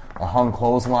suplex, a hung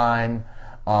clothesline,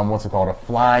 a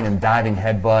flying and diving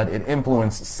headbutt. It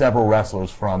influenced several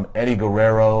wrestlers from Eddie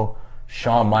Guerrero,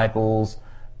 Shawn Michaels,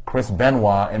 Chris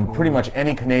Benoit, and pretty much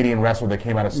any Canadian wrestler that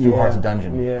came out of Stu Hart's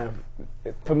dungeon. Yeah,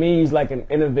 for me, he's like an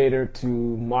innovator to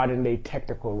modern day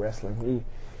technical wrestling.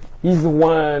 He's the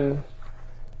one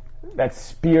that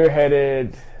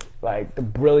spearheaded like the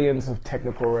brilliance of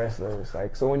technical wrestlers.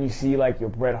 Like, so when you see like your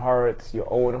Bret Harts,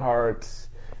 your Owen Harts,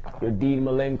 your Dean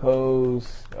Malenkos,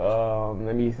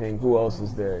 let me think, who else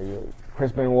is there?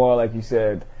 Chris Benoit, like you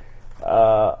said,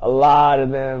 a lot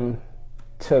of them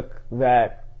took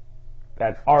that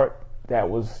art that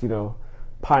was,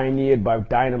 pioneered by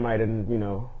Dynamite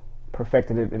and,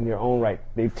 perfected it in their own right.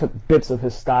 They took bits of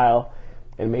his style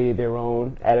and made it their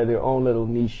own, added their own little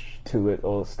niche to it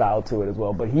or style to it as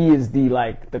well. But he is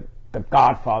the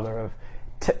godfather of,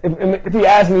 if you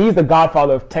ask me, he's the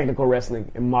godfather of technical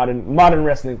wrestling and modern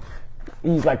wrestling.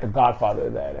 He's like the godfather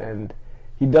of that, and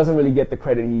he doesn't really get the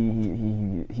credit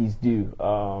he's due.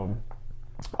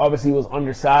 Obviously, he was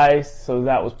undersized, so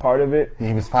that was part of it.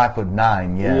 He was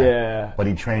 5'9", Yeah. But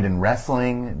he trained in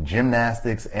wrestling,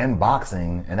 gymnastics, and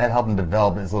boxing, and that helped him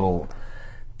develop his little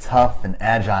tough and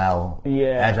agile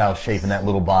shape in that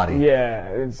little body. Yeah,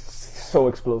 it's so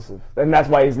explosive, and that's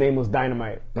why his name was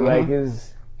Dynamite. Like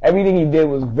everything he did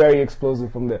was very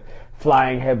explosive, from the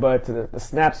flying headbutt to the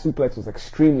snap suplex was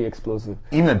extremely explosive.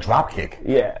 Even a drop kick.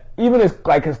 Yeah, even his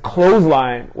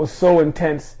clothesline was so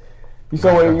intense. You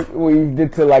saw what he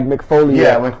did to like Mick Foley.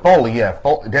 Yeah, Mick Foley. Yeah,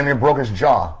 damn near broke his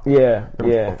jaw. Yeah.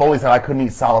 Foley said I couldn't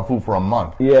eat solid food for a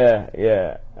month. Yeah.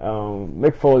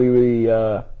 Mick Foley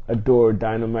really adored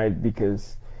Dynamite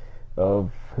because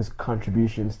of his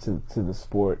contributions to the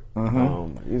sport.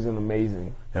 He's an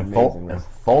amazing wrestler. And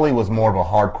Foley was more of a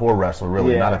hardcore wrestler,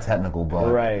 really, not a technical,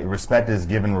 but right. Respect is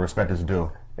given, respect is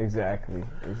due. Exactly.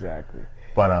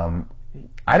 But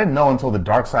I didn't know until the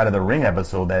Dark Side of the Ring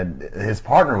episode that his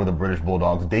partner with the British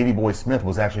Bulldogs, Davey Boy Smith,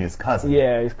 was actually his cousin.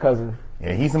 Yeah, his cousin.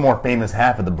 Yeah, he's the more famous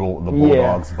half of the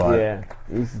Bulldogs. Yeah,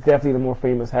 he's definitely the more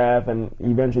famous half, and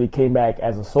eventually came back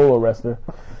as a solo wrestler.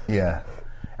 Yeah.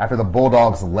 After the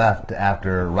Bulldogs left,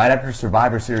 right after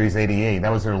Survivor Series 88,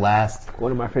 that was their last...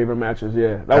 One of my favorite matches,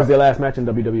 yeah. That was their last match in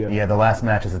WWF. Yeah, the last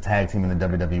match as a tag team in the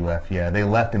WWF, yeah. They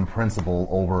left in principle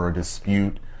over a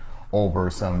dispute over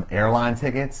some airline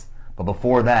tickets. But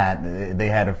before that, they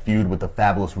had a feud with the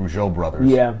Fabulous Rougeau brothers.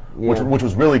 Yeah. Which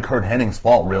was really Kurt Hennig's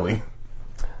fault, really.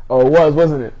 Oh, it was,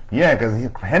 wasn't it? Yeah, because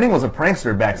Hennig was a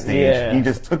prankster backstage. Yeah. He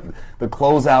just took the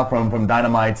clothes out from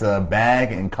Dynamite's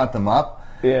bag and cut them up.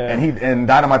 Yeah. And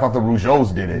Dynamite thought the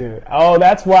Rougeaus did it. Yeah. Oh,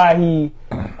 that's why he...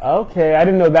 Okay, I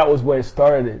didn't know that was where it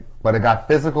started. But it got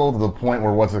physical to the point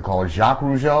where, Jacques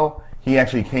Rougeau, he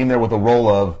actually came there with a role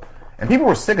of... And people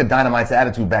were sick of Dynamite's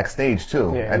attitude backstage,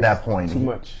 too, at that point. Too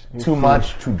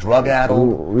much. Too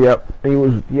drug-addled. Yep.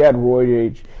 He had roid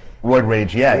rage. Roid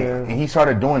rage, yeah. And he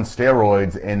started doing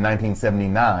steroids in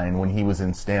 1979 when he was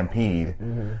in Stampede.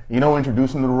 You know who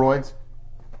introduced him to the roids?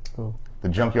 Who? The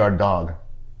Junkyard Dog.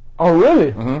 Oh, really?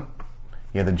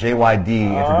 Yeah, the JYD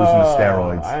introduced him to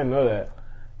steroids. I didn't know that.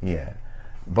 Yeah.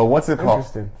 But what's it called?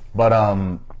 Interesting.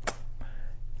 But,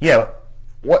 yeah...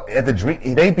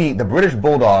 They beat the British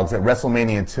Bulldogs at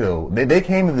WrestleMania 2. They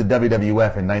came to the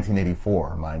WWF in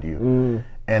 1984, mind you,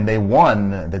 and they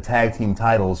won the tag team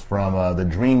titles from the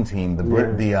Dream Team, the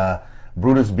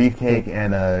Brutus Beefcake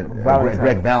and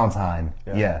Greg Valentine.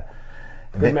 Yeah.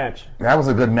 Good match. That was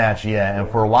a good match. Yeah, and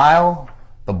for a while,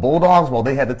 the Bulldogs, while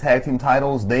they had the tag team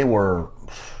titles, they were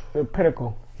the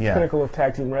pinnacle. Yeah. Pinnacle of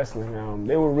tag team wrestling.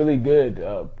 They were really good,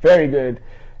 very good,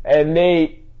 and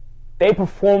they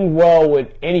performed well with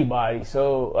anybody.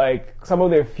 So, like, some of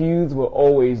their feuds were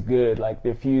always good. Like,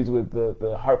 their feuds with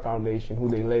the Hart Foundation, who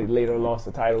they later lost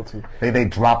the title to. They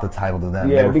dropped the title to them.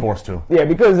 They were forced to. Yeah,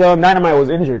 because Dynamite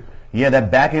was injured. Yeah, that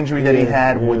back injury that he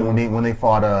had when they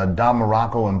fought Don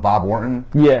Morocco and Bob Orton.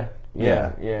 Yeah,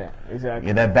 exactly.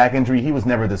 Yeah, that back injury, he was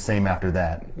never the same after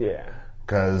that. Yeah.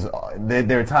 Because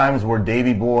there are times where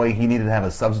Davey Boy, he needed to have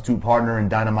a substitute partner in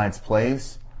Dynamite's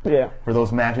place. for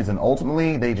those matches, and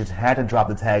ultimately they just had to drop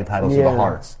the tag titles to the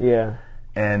Hearts. Yeah.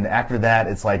 And after that,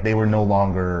 it's like they were no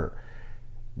longer.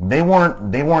 They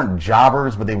weren't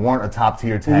jobbers, but they weren't a top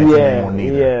tier tag team anymore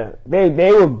neither. Yeah.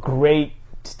 They were great,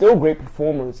 still great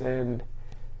performers, and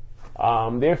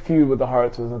their feud with the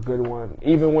Hearts was a good one.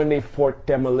 Even when they fought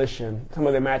Demolition, some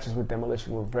of their matches with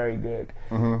Demolition were very good.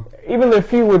 Mm-hmm. Even their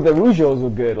feud with the Rougeaus were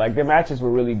good. Like, their matches were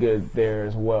really good there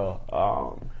as well.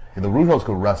 The Rougeaus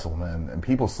could wrestle, man, and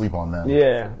people sleep on them.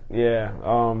 Yeah.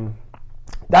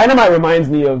 Dynamite reminds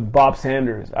me of Bob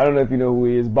Sanders. I don't know if you know who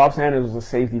he is. Bob Sanders was a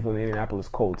safety for the Indianapolis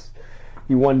Colts.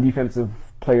 He won Defensive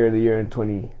Player of the Year in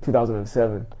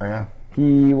 2007. Oh, yeah?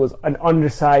 He was an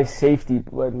undersized safety,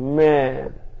 but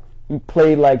man, he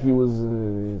played like he was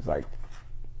a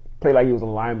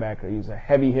linebacker. He was a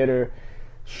heavy hitter,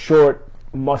 short,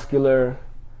 muscular,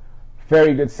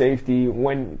 very good safety.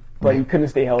 But he couldn't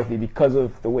stay healthy because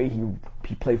of the way he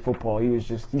played football. He was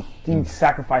just he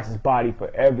sacrificed his body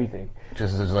for everything.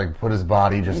 Just like put his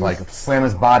body, slam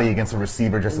his body against a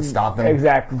receiver just to stop them.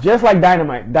 Exactly, just like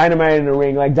Dynamite. Dynamite in the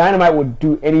ring, like Dynamite would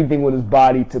do anything with his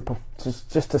body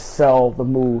just to sell the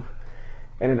move,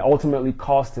 and it ultimately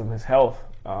cost him his health.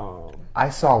 I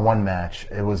saw one match.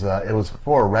 It was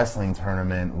for a wrestling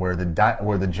tournament where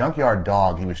the Junkyard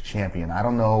Dog, he was champion. I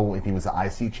don't know if he was the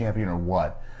IC champion or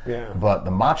what. Yeah. But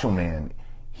the Macho Man,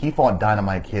 he fought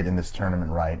Dynamite Kid in this tournament,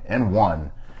 right, and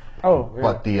won. Oh. Yeah.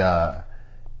 But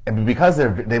and because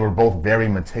they were both very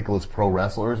meticulous pro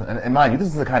wrestlers, and mind you, this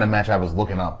is the kind of match I was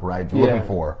looking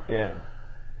for. Yeah.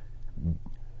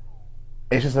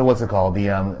 It's just what's it called?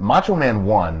 The Macho Man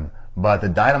won. But the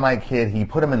Dynamite Kid, he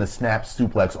put him in the snap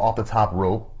suplex off the top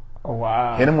rope. Oh,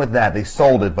 wow. Hit him with that. They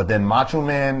sold it. But then Macho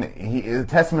Man, he is a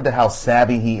testament to how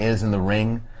savvy he is in the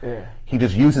ring. Yeah. He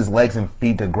just used his legs and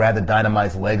feet to grab the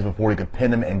Dynamite's legs before he could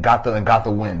pin him and got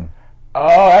the win.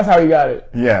 Oh, that's how he got it.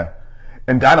 Yeah.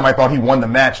 And Dynamite thought he won the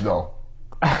match, though.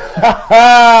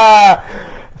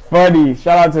 Funny.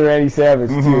 Shout out to Randy Savage,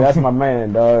 too. That's my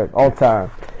man, dog. All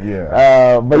time.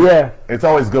 Yeah. But yeah. It's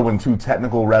always good when two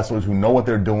technical wrestlers who know what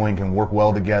they're doing can work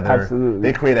well together. Absolutely.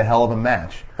 They create a hell of a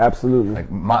match. Absolutely.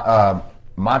 Like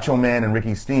Macho Man and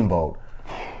Ricky Steamboat.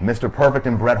 Mr. Perfect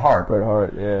and Bret Hart. Bret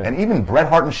Hart, yeah. And even Bret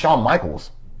Hart and Shawn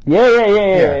Michaels. Yeah,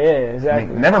 exactly. I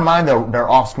mean, never mind their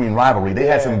off-screen rivalry. They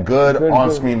had some good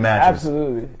on-screen matches.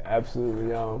 Absolutely.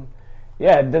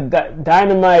 The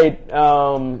Dynamite,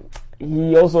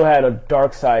 he also had a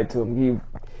dark side to him.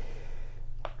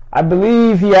 I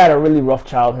believe he had a really rough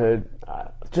childhood.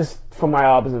 Just from my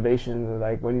observation,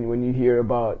 like when you hear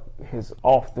about his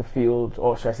off the field,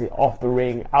 or should I say off the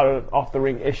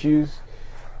ring issues,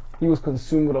 he was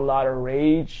consumed with a lot of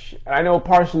rage. And I know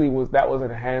partially that was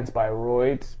enhanced by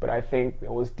roids, but I think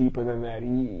it was deeper than that.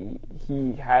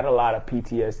 He had a lot of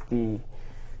PTSD.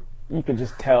 You could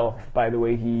just tell by the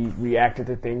way he reacted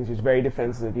to things. He was very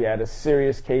defensive. He had a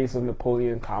serious case of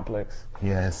Napoleon complex.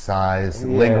 Yeah, his size,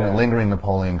 lingering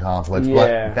Napoleon complex. Yeah.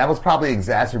 But that was probably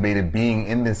exacerbated being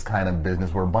in this kind of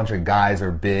business where a bunch of guys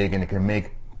are big and it can make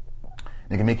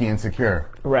you insecure.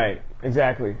 Right.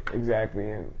 Exactly.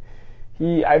 And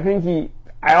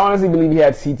I honestly believe he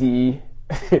had CTE.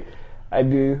 I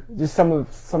do. Just some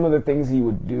of the things he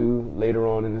would do later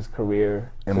on in his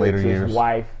career. In later to years. His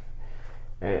wife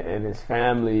and his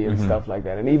family and stuff like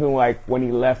that. And even like when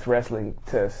he left wrestling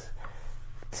to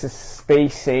stay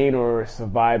sane or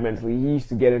survive mentally, he used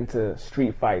to get into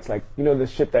street fights. Like, you know the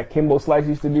shit that Kimbo Slice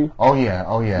used to do? Oh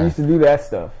yeah. He used to do that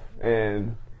stuff.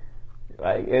 And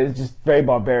like it's just very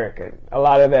barbaric. And a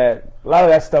lot of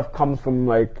that stuff comes from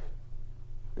like,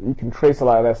 you can trace a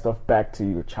lot of that stuff back to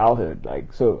your childhood.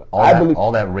 Like, so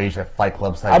all that rage, that Fight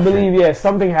Club type. I believe,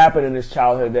 something happened in his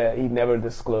childhood that he never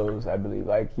disclosed. I believe,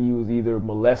 like he was either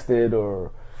molested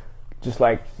or just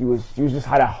like he just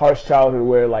had a harsh childhood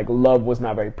where like love was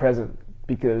not very present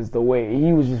because the way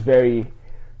he was just very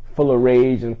full of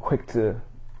rage and quick to.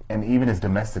 And even his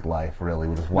domestic life, really,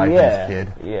 with his wife and his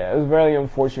kid. Yeah, it was very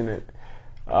unfortunate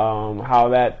how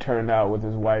that turned out with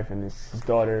his wife and his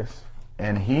daughters.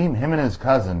 And him and his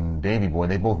cousin, Davey Boy,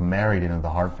 they both married into the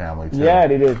Hart family, too. Yeah,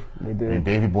 they did. And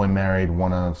Davey Boy married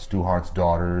one of Stu Hart's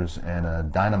daughters,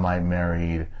 and Dynamite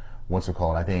married, what's it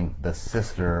called? I think the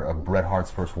sister of Bret Hart's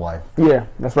first wife. Yeah,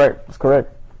 that's right. That's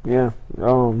correct. Yeah.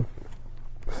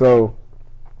 So,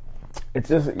 it's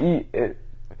just,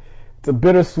 it's a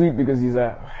bittersweet because he's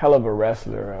a hell of a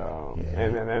wrestler,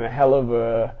 and a hell of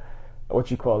a,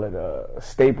 a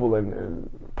staple and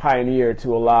pioneer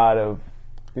to a lot of,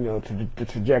 the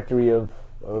trajectory of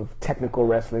of technical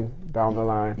wrestling down the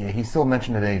line. Yeah, he's still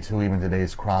mentioned today too. Even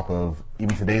today's crop of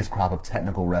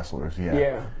technical wrestlers.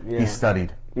 Yeah, Yeah. He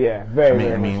studied. Yeah,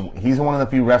 very I mean, he's one of the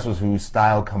few wrestlers whose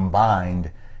style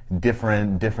combined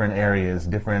different areas,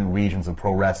 different regions of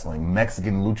pro wrestling: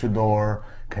 Mexican luchador,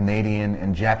 Canadian,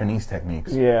 and Japanese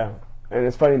techniques. Yeah, and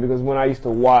it's funny because when I used to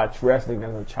watch wrestling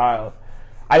as a child,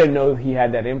 I didn't know he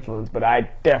had that influence, but I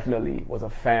definitely was a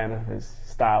fan of his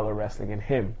style of wrestling and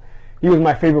him. He was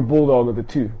my favorite bulldog of the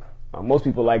two. Most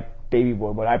people like Baby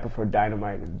Boy, but I prefer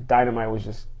Dynamite. Dynamite was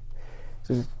just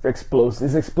explosive.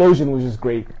 His explosion was just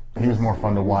great. He was more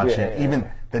fun to watch. Yeah. Even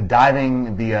the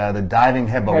diving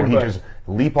headbutt where he just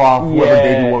leap off whoever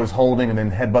Baby Boy was holding and then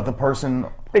headbutt the person. I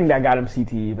think that got him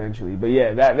CTE eventually. But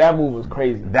yeah, that move was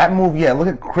crazy. That move, yeah. Look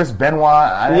at Chris Benoit.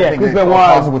 I think Chris they Benoit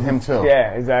caused it with him too.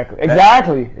 Yeah, exactly.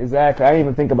 Exactly. I didn't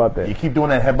even think about that. You keep doing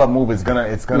that headbutt move, it's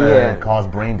gonna cause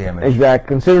brain damage. Exactly.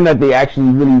 Considering that they actually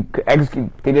really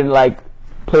execute, they didn't like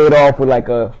play it off with like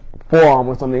a forearm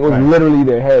or something. It was literally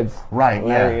their heads. Right.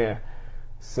 Yeah.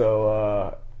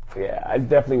 So I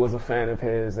definitely was a fan of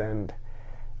his, and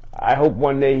I hope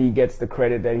one day he gets the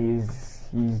credit that he's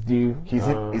due.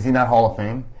 Is he not Hall of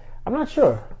Fame? I'm not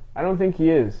sure. I don't think he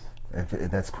is. If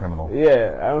that's criminal.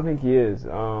 Yeah, I don't think he is.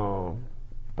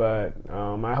 But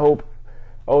I hope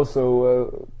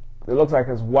also it looks like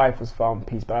his wife has found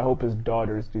peace, but I hope his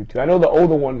daughters do too. I know the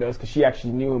older one does because she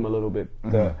actually knew him a little bit.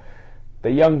 Mm-hmm.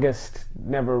 The youngest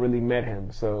never really met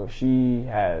him, so she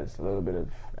has a little bit of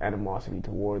animosity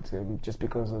towards him just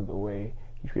because of the way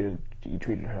he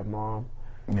treated her mom.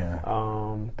 Yeah.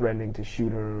 Threatening to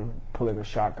shoot her, pulling a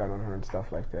shotgun on her and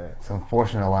stuff like that. It's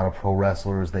unfortunate a lot of pro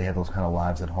wrestlers, they have those kind of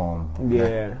lives at home.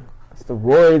 Yeah.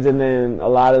 Steroids and then a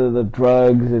lot of the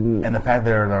drugs and the fact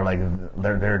they're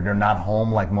not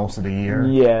home like most of the year.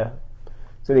 Yeah.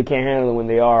 So they can't handle it when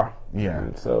they are. Yeah.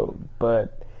 And so,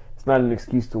 but it's not an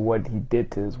excuse to what he did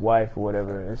to his wife or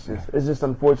whatever. It's just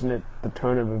unfortunate the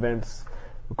turn of events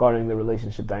regarding the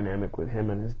relationship dynamic with him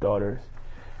and his daughters.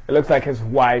 It looks like him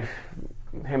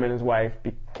and his wife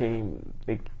became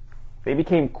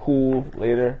cool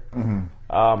later. Mm-hmm.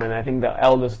 And I think the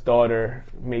eldest daughter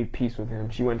made peace with him.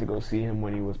 She went to go see him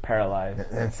when he was paralyzed.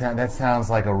 That sounds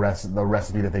like the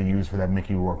recipe that they used for that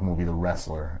Mickey Rourke movie, The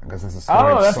Wrestler, because it's a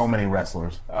story of so many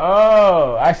wrestlers.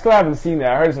 Oh, I still haven't seen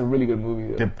that. I heard it's a really good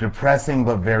movie. Depressing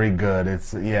but very good.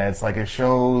 It's like it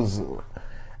shows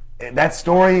that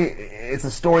story. It's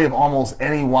a story of almost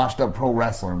any washed-up pro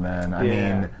wrestler, man. I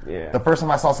mean, the first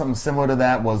time I saw something similar to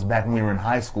that was back when we were in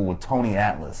high school with Tony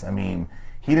Atlas. I mean,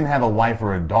 he didn't have a wife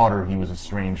or a daughter he was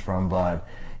estranged from, but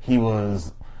he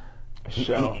was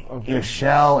a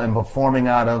shell and performing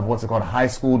out of what's it called, high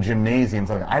school gymnasiums.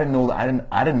 Like I didn't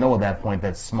know at that point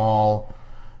that small.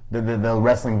 The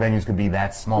wrestling venues could be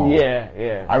that small.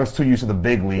 Yeah. I was too used to the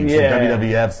big leagues, the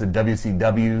WWFs, the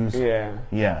WCWs.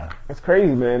 Yeah. That's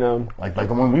crazy, man. Like the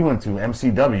one we went to,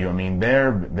 MCW. I mean,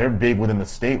 they're big within the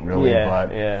state, really.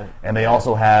 And they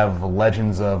also have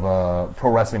legends of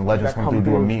pro wrestling legends come through,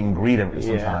 do a meet and greet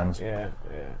sometimes. Yeah.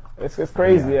 It's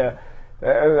crazy. Yeah.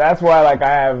 That's why I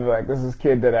have this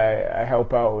kid that I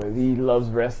help out with. He loves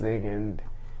wrestling and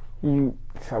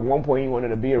at one point he wanted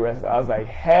to be a wrestler. I was like,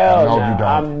 hell no,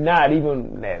 I'm not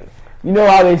even. You know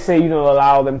how they say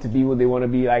allow them to be what they want to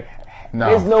be. Like, no.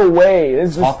 There's no way.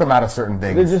 Talk them out of certain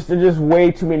things. There's just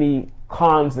way too many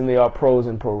cons than they are pros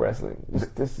in pro wrestling.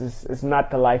 It's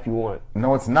not the life you want.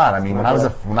 No, it's not. I mean, when I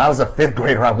was a fifth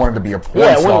grader, I wanted to be a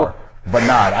porn star, but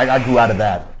not. I grew out of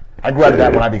that. I grew out of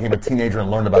that when I became a teenager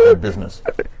and learned about that business.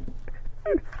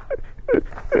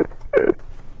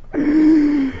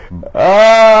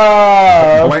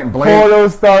 Porno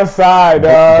star side.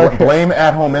 Blame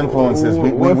at-home influences.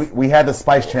 We had the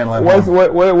Spice Channel at home.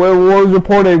 What was your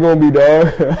porn name gonna be,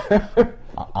 dog?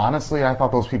 Honestly, I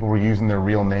thought those people were using their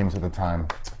real names at the time.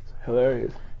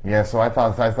 Hilarious. Yeah, so I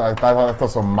thought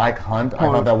so. Mike Hunt. I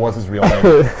thought that was his real name.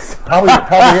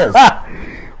 probably is.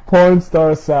 Porn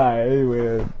star side.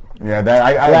 Anyway. Yeah,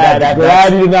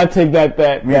 glad you did not take that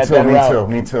route.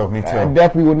 Me too. I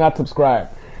definitely would not subscribe.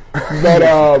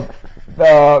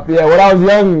 But when I was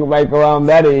young, like around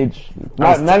that age,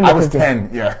 I was 10.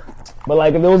 Yeah. But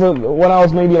like if there was when I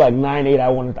was maybe like 9, 8,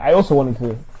 I also wanted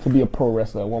to be a pro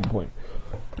wrestler at one point.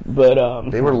 But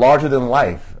they were larger than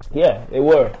life. Yeah, they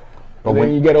were. But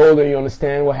when you get older, you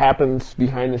understand what happens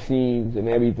behind the scenes and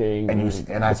everything. And you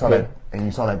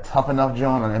saw that Tough Enough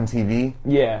John on MTV.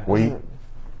 Yeah.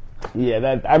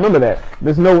 That I remember that.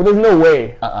 There's no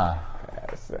way.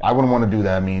 I wouldn't want to do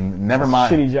that. I mean, never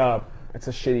mind. It's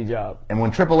a shitty job. And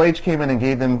when Triple H came in and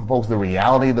gave them folks the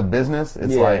reality of the business,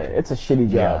 it's it's a shitty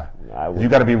job. You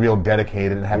got to be real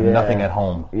dedicated and have nothing at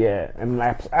home. Yeah, and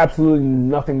absolutely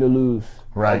nothing to lose.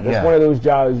 Right. It's one of those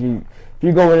jobs if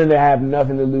you go in there to have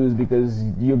nothing to lose because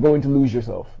you're going to lose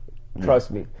yourself.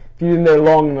 Trust me. If you're in there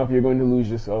long enough, you're going to lose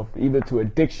yourself, either to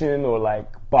addiction or like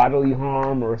bodily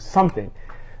harm or something.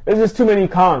 There's just too many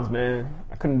cons, man.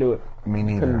 I couldn't do it. Me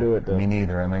neither. Couldn't do it, though. Me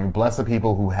neither. I mean, bless the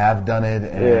people who have done it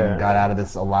and got out of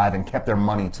this alive and kept their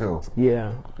money too.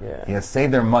 Yeah. Yeah, save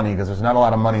their money because there's not a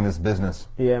lot of money in this business.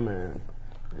 Yeah, man.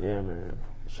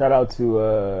 Shout out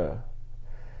to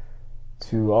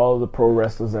all the pro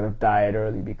wrestlers that have died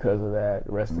early because of that.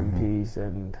 Rest in peace,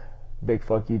 and big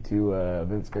fuck you to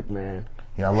Vince McMahon.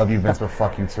 Yeah, I love you, Vince, but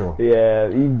fuck you too. Yeah,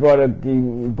 he brought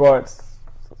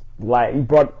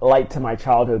light to my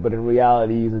childhood, but in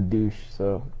reality, he's a douche.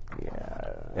 So,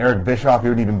 yeah. Eric Bischoff,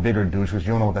 you're an even bigger douche because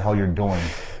you don't know what the hell you're doing.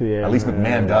 Yeah, at least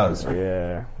McMahon does.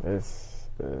 Yeah,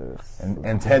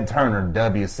 and Ted Turner,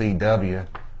 WCW.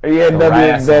 Yeah,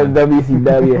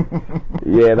 WCW.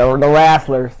 Yeah, the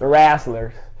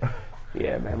wrestlers.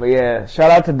 Yeah, man. But yeah, shout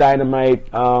out to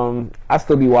Dynamite. I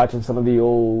still be watching some of the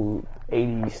old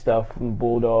 80s stuff from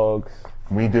Bulldogs.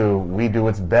 We do.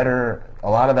 It's better. A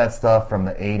lot of that stuff from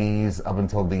the 80s up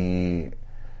until the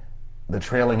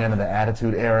trailing end of the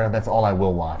Attitude Era, that's all I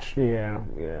will watch. Yeah.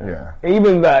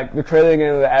 Even the trailing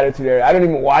end of the Attitude Era, I don't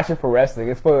even watch it for wrestling.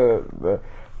 It's for the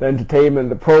entertainment,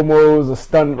 the promos,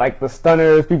 the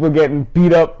stunners, people getting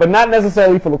beat up, but not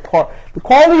necessarily for the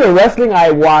quality of wrestling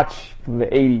I watch from the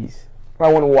 80s. If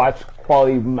I want to watch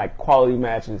quality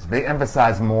matches. They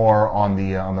emphasize more on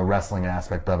the wrestling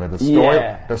aspect of it. The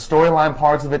storyline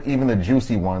parts of it, even the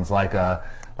juicy ones, like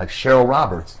Cheryl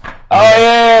Roberts. Oh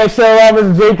yeah, Cheryl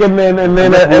Roberts, Jake, and then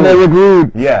Rick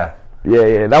Rude. Yeah,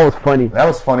 that was funny. That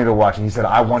was funny to watch. And he said,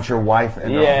 "I want your wife."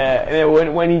 And and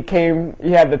then when he came,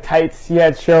 he had the tights. He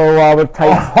had Cheryl Roberts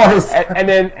tights, and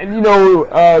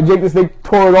Jake the Snake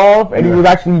tore it off, and he was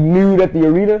actually nude at the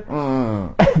arena.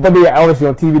 But obviously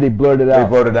on TV they blurred it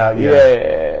out.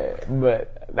 Yeah,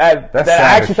 but that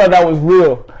I actually thought that was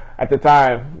real at the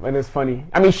time, and it's funny.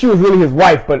 I mean, she was really his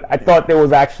wife, but I thought there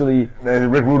was actually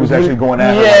Rick Rude was actually going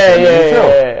at her.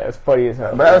 Yeah, it's funny as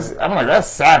hell. But I'm like, that's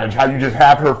savage. How you just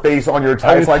have her face on your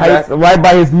tights like that, right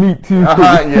by his meat too.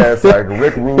 Yeah, it's like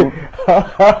Rick Rude.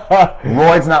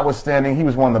 Royd's notwithstanding, he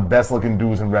was one of the best looking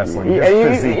dudes in wrestling. He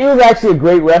was actually a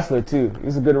great wrestler too. He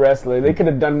was a good wrestler. They could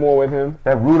have done more with him.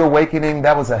 That Rude Awakening,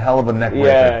 that was a hell of a neck breaker.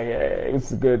 Yeah,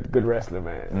 he's a good wrestler,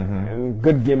 man, and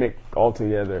good gimmick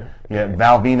altogether. Yeah,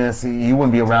 Val Venus, you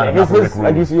wouldn't be around enough for Rick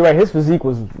Rude. You're right. His physique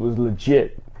was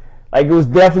legit. Like, it was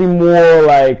definitely more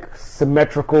like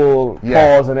symmetrical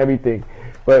paws and everything,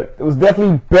 but it was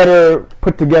definitely better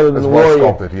put together than the Warrior.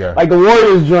 Well sculpted, yeah. Like the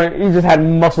Warrior's joint, he just had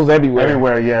muscles everywhere.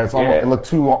 It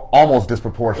looked almost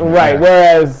disproportionate. Right.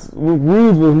 Whereas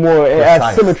Rude's was more it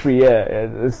had symmetry.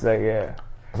 It's like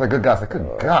It's like good God.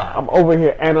 Good God. I'm over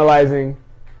here analyzing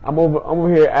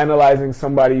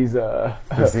somebody's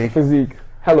physique.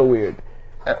 Hella weird.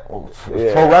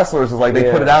 Pro wrestlers is like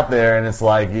they put it out there and it's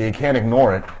like you can't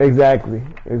ignore it. Exactly.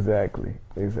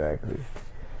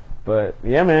 But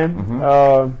yeah,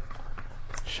 man.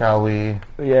 Shall we?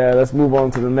 Yeah, let's move on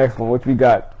to the next one. What we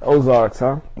got? Ozarks,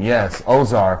 huh? Yes,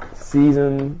 Ozark.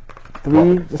 Season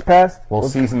 3 just passed. Well,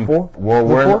 season 4. Well,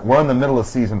 we're in the middle of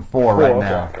season 4 right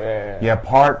now. Yeah,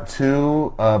 part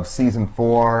 2 of season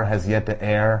 4 has yet to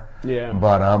air. Yeah.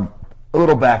 But a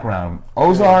little background.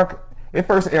 Ozark. It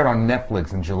first aired on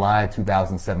Netflix in July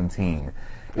 2017.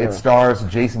 It stars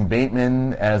Jason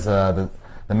Bateman as the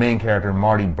main character,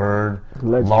 Marty Bird,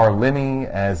 Laura Linney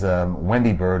as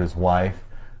Wendy Bird, his wife,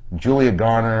 Julia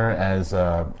Garner as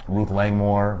Ruth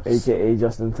Langmore, a.k.a.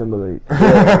 Justin Timberlake.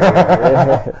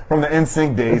 From the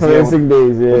NSYNC days.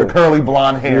 With the curly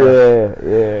blonde hair.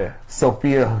 Yeah.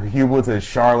 Sophia Hewitts as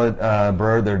Charlotte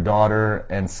Bird, their daughter,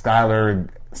 and Skylar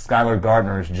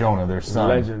Gardner as Jonah, their son.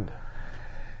 Legend.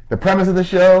 The premise of the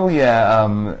show,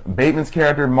 Bateman's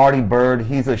character, Marty Bird,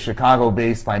 he's a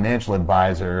Chicago-based financial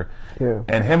advisor,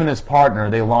 and him and his partner,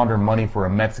 they launder money for a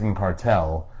Mexican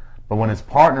cartel, but when his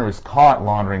partner is caught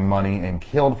laundering money and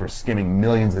killed for skimming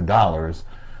millions of dollars,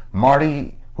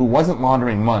 Marty, who wasn't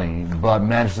laundering money, but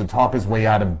managed to talk his way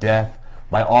out of death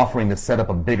by offering to set up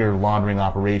a bigger laundering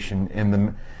operation in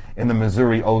the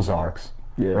Missouri Ozarks,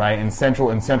 right, in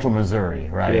central Missouri,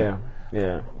 right?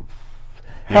 Yeah.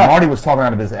 Marty was talking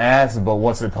out of his ass, but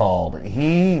what's it called?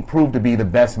 He proved to be the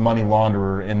best money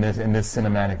launderer in this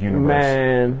cinematic universe.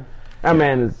 Man, that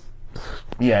man is.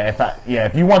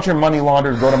 If you want your money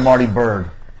laundered, go to Marty Bird.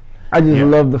 I just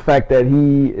love the fact that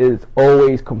he is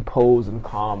always composed and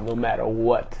calm, no matter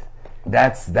what.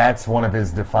 That's one of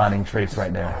his defining traits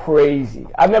right there. Crazy.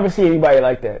 I've never seen anybody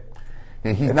like that.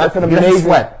 Yeah, he It's an doesn't amazing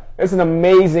sweat. It's an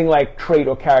amazing like trait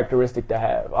or characteristic to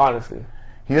have, honestly.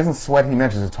 He doesn't sweat. He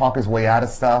manages to talk his way out of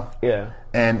stuff. Yeah.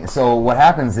 And so what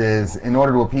happens is, in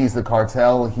order to appease the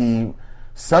cartel, he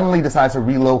suddenly decides to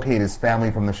relocate his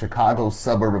family from the Chicago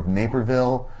suburb of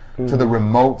Naperville to the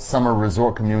remote summer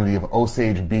resort community of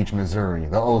Osage Beach, Missouri,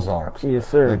 the Ozarks. Yes,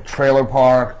 sir. The trailer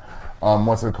park,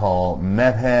 what's it called?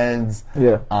 Meth heads.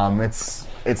 Yeah.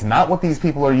 It's not what these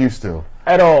people are used to.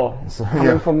 At all. So,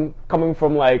 Coming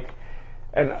from like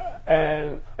an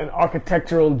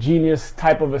architectural genius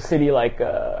type of a city like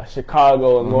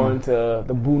Chicago and going to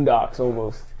the boondocks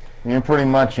almost. Yeah, pretty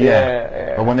much,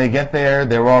 yeah. But when they get there,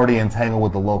 they're already entangled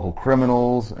with the local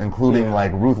criminals, including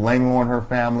like Ruth Langmore and her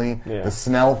family, the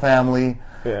Snell family,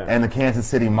 and the Kansas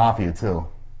City Mafia too.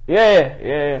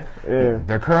 Yeah.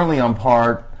 They're currently on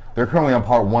part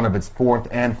one of its fourth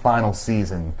and final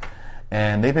season,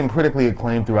 and they've been critically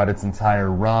acclaimed throughout its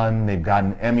entire run. They've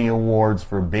gotten Emmy awards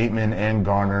for Bateman and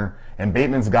Garner, and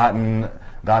Bateman's gotten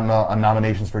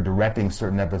nominations for directing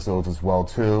certain episodes as well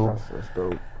too. That's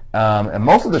dope. And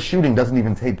most of the shooting doesn't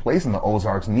even take place in the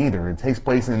Ozarks neither. It takes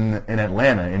place in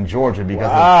Atlanta, in Georgia,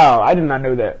 because I did not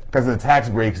know that. Because of the tax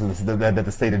breaks that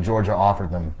the state of Georgia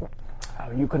offered them.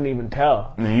 You couldn't even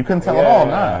tell. I mean, you couldn't tell at all,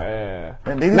 nah. Yeah.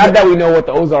 Not that we know what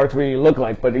the Ozarks really look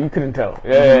like, but you couldn't tell.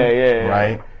 Yeah.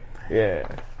 Right? Yeah.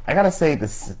 I gotta say, the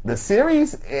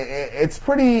series,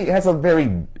 it has a very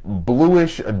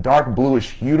a dark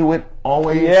bluish hue to it,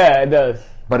 always. Yeah, it does.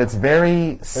 But it's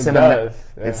very cinematic.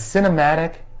 It's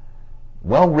cinematic,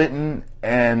 well written,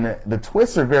 and the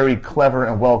twists are very clever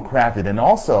and well crafted. And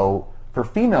also for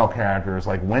female characters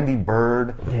like Wendy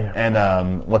Bird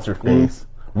and what's her face,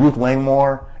 Ruth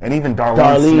Langmore, and even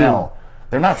Darlene Snell,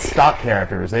 they're not stock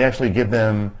characters. They actually give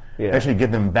them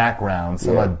background,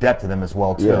 some depth to them as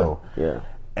well too. Yeah.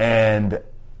 And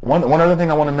one other thing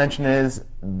I want to mention is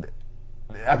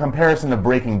a comparison to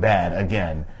Breaking Bad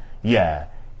again. Yeah,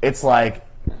 it's like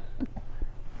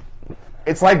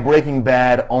Breaking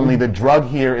Bad, only the drug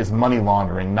here is money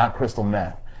laundering, not crystal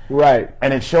meth. Right.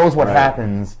 And it shows what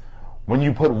happens when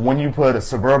you put a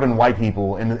suburban white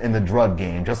people in the drug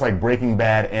game, just like Breaking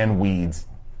Bad and Weeds.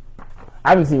 I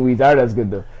haven't seen Weeds. I heard that's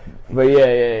good though. But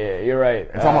yeah, you're right.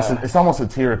 It's almost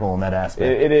satirical in that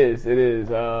aspect. It is.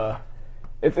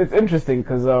 It's interesting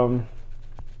because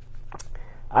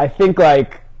I think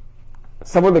like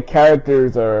some of the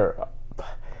characters are,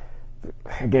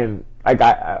 again, like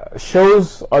reality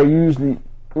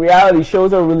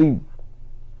shows are really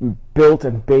built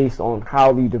and based on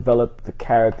how we develop the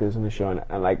characters in the show,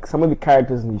 and like some of the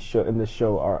characters in the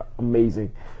show are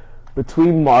amazing.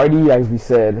 Between Marty, as we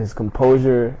said, his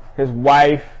composure, his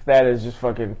wife that is just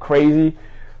fucking crazy,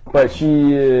 but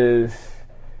she's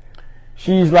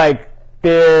like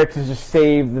there to just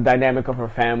save the dynamic of her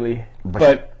family,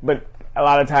 but a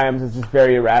lot of times it's just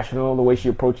very irrational the way she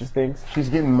approaches things. She's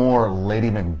getting more Lady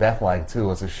Macbeth-like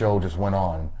too as the show just went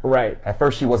on. Right. At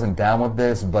first she wasn't down with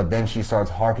this, but then she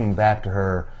starts harking back to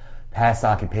her past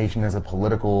occupation as a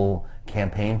political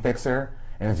campaign fixer,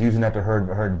 and is using that to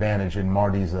her advantage in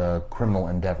Marty's criminal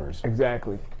endeavors.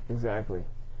 Exactly.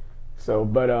 So,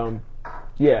 but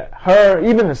her,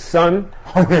 even his son.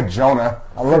 Oh yeah, Jonah.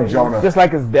 I love Jonah. Just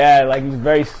like his dad, like he's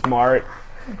very smart.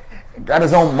 Got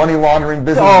his own money laundering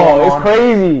business going it's on.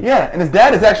 crazy. Yeah, and his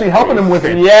dad is actually helping him with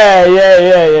it. Yeah.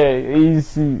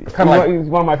 He's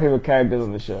one of my favorite characters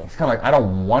on the show. It's kind of like, I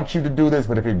don't want you to do this,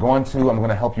 but if you're going to, I'm going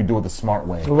to help you do it the smart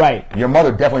way. Right. Your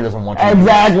mother definitely doesn't want you to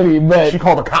Exactly, do but... She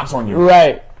called the cops on you.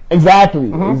 Right. Exactly.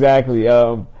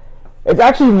 It's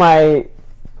actually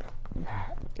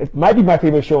it might be my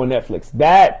favorite show on Netflix.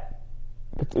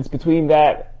 It's between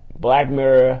that, Black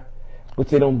Mirror, which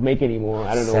they don't make anymore.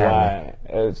 I don't know why.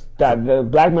 The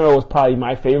Black Mirror was probably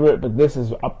my favorite, but this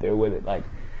is up there with it. Like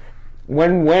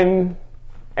when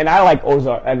and I like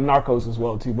Ozark and Narcos as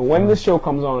well too. But when this show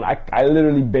comes on, I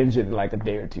literally binge it in like a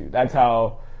day or two. That's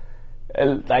how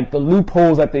like the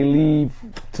loopholes that they leave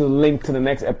to link to the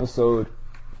next episode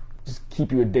just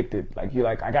keep you addicted. Like you're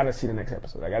like, I gotta see the next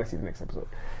episode.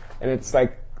 And it's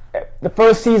like the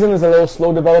first season is a little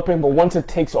slow developing, but once it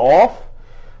takes off,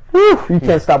 you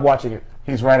can't stop watching it.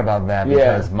 He's right about that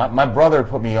because my brother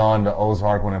put me on to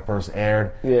Ozark when it first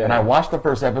aired, and I watched the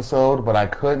first episode, but I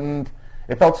couldn't.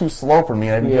 It felt too slow for me.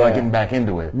 I didn't feel like getting back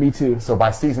into it. Me too. So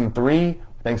by season 3,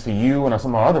 thanks to you and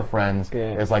some of our other friends,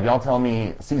 it's like y'all tell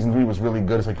me season 3 was really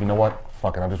good. It's like, you know what?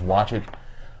 Fuck it, I'll just watch it,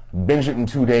 binge it in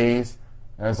 2 days,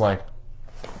 and it's like,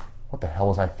 what the hell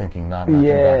was I thinking? Not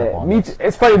back up on me this. too.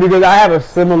 It's funny because I have a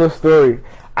similar story.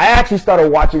 I actually started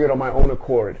watching it on my own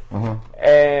accord.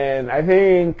 And I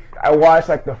think I watched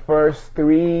like the first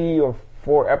 3 or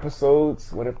 4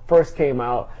 episodes when it first came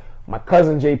out, my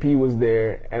cousin JP was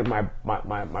there, and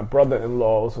my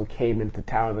brother-in-law also came into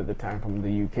town at the time from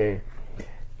the UK,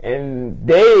 and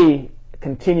they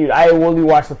continued. I only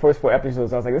watched the first 4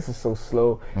 episodes. I was like, this is so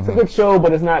slow. It's a good show,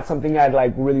 but it's not something I'd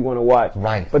like really want to watch.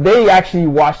 Right. But they actually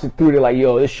watched it through. They're like,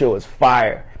 yo, this show is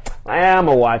fire. I'm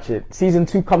gonna watch it. Season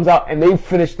 2 comes out, and they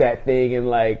finished that thing in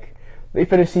like, they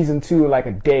finished season 2 in like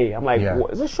a day. I'm like,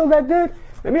 what, is this show that good?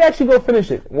 Let me actually go finish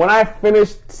it. When I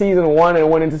finished season 1 and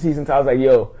went into season 2, I was like,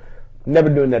 yo, never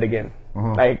doing that again.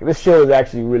 Like, this show is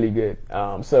actually really good.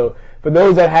 So for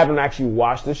those that haven't actually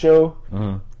watched the show,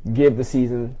 give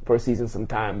the first season some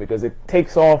time, because it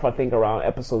takes off, I think, around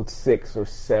episode 6 or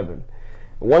 7.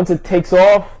 Once it takes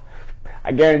off,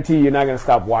 I guarantee you're not gonna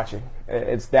stop watching.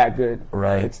 It's that good.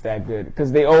 Right. It's that good,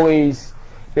 because they always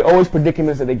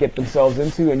predicaments that they get themselves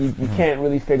into, and you can't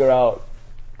really figure out.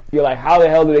 You're like, how the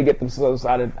hell do they get themselves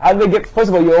out of? How do they get? First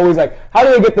of all, you're always like, how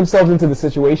do they get themselves into the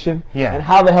situation? Yeah. And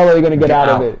how the hell are they gonna get out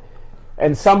of it?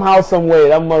 And somehow, some way,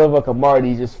 that motherfucker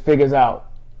Marty just figures out.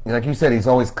 Like you said, he's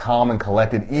always calm and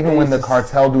collected, even when the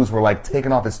cartel dudes were like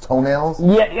taking off his toenails.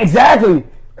 Yeah, exactly.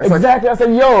 Exactly. I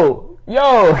said, yo,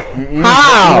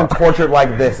 how? Even tortured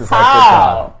like this is like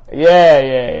how?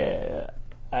 Yeah.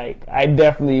 I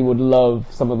definitely would love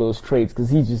some of those traits, because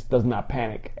he just does not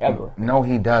panic ever. No,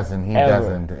 he doesn't. He Ever.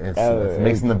 doesn't. It Ever.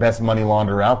 makes him the best money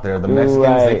launderer out there. The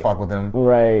Mexicans, they fuck with him.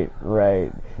 Right.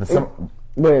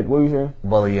 Wait, what were you saying?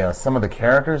 Well, yeah, some of the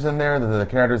characters in there, the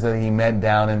characters that he met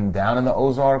down in the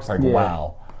Ozarks, like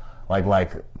wow, like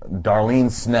Darlene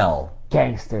Snell,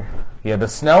 Gangster. Yeah, the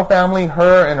Snell family,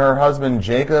 her and her husband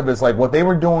Jacob, is like what they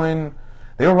were doing.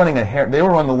 They were running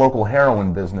the local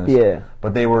heroin business. Yeah,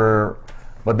 but they were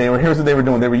here's what they were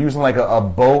doing. They were using like a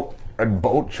boat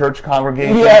church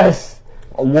congregation. Yes.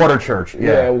 A water church,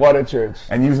 water church,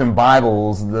 and using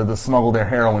Bibles to smuggle their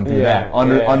heroin through that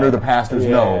under the pastor's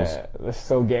nose. That's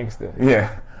so gangster.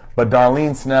 Yeah, but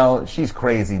Darlene Snell, she's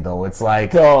crazy though. It's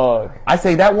like, dog. I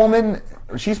say that woman,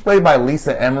 she's played by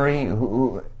Lisa Emery,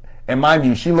 who, in my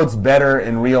view, she looks better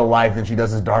in real life than she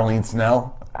does as Darlene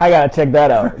Snell. I gotta check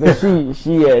that out.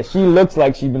 She looks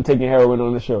like she's been taking heroin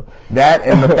on the show. That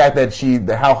and the fact that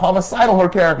how homicidal her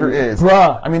character is.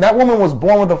 Bruh. I mean, that woman was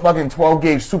born with a fucking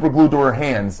 12-gauge super glued to her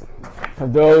hands. For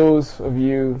those of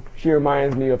you, she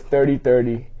reminds me of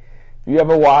 30-30. If you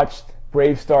ever watched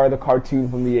Brave Star, the cartoon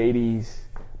from the 80s,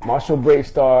 Marshall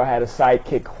Bravestar had a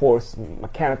sidekick horse,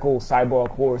 mechanical cyborg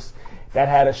horse, that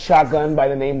had a shotgun by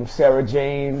the name of Sarah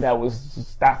Jane. That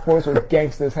horse was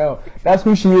gangster as hell. That's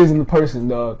who she is in person,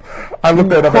 dog. I looked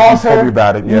that up and you told me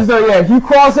about it. Yeah. If you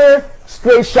cross her,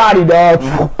 straight shotty, dog.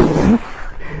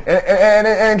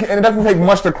 and it doesn't take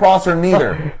much to cross her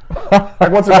neither. Like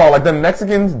what's it called? Like the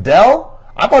Mexicans, Del?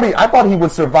 I thought he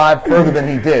would survive further than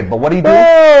he did. But what he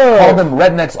did? Called them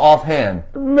rednecks offhand.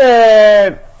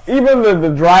 Man, even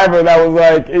the driver that was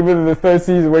like, even in the third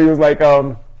season where he was like,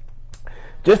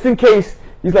 just in case,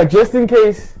 he's like, just in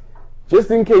case,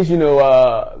 you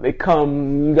know, they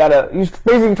come, he's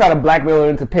basically trying to blackmail her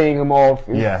into paying him off.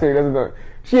 Yeah. So he doesn't go,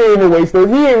 she ain't even waste those,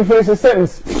 he ain't even finished his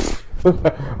sentence.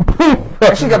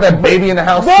 She got that baby in the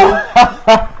house too.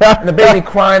 And the baby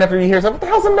crying after he hears, what the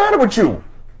hell's the matter with you?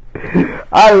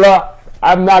 I'm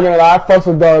not gonna lie, I fucks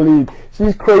with Darlene.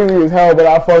 She's crazy as hell, but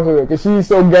I fucks with her, because she's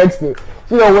so gangster.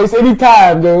 She don't waste any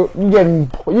time, dude. You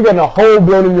getting a hole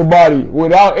blown in your body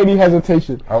without any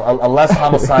hesitation. A less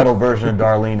homicidal version of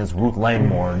Darlene is Ruth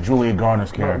Langmore, Julia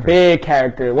Garner's character. Big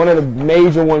character, one of the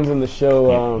major ones in the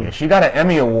show. She got an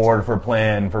Emmy Award for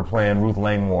playing Ruth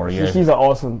Langmore. Yeah, she's an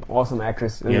awesome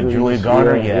actress. Yeah, Julia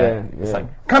Garner. Yeah. It's like,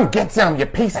 come get some, you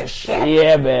piece of shit.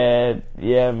 Yeah,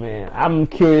 man. I'm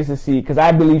curious to see, because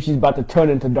I believe she's about to turn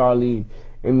into Darlene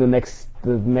in the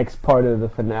next part of the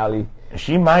finale.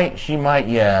 She might,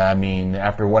 yeah. I mean,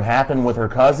 after what happened with her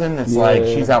cousin, it's like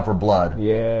she's out for blood.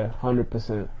 Yeah,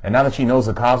 100%. And now that she knows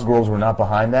the Cosgroves were not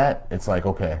behind that, it's like,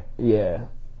 okay. Yeah.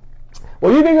 What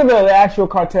do you think of the actual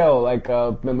cartel? Like,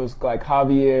 members like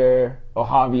Javier or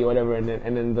Javi or whatever, and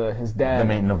then his dad.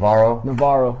 Navarro.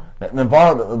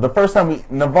 The first time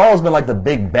Navarro's been like the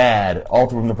big bad all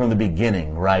from the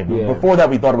beginning, right? Yeah. Before that,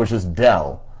 we thought it was just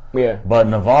Del. Yeah. But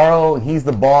Navarro, he's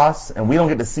the boss, and we don't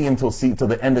get to see him till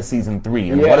the end of season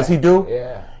 3. And what does he do?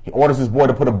 Yeah. He orders his boy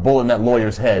to put a bullet in that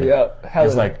lawyer's head. Yeah. Helen.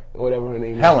 It's like, whatever her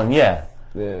name is. Helen, yeah.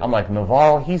 Yeah. I'm like,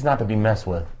 Navarro, he's not to be messed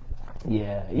with.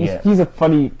 Yeah. He's a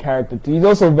funny character too. He's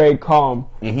also very calm.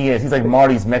 Yeah, he is. He's like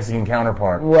Marty's Mexican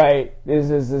counterpart. Right. His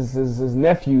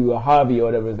nephew, Javi or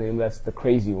whatever his name, that's the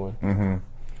crazy one. Mm-hmm.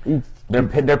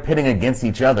 They're pitting against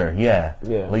each other, yeah.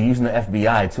 Like using the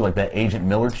FBI too, like that Agent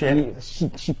Miller chick.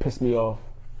 She pissed me off.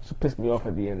 She pissed me off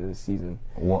at the end of the season.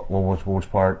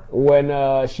 Which part?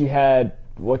 When she had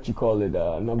what you call it,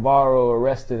 Navarro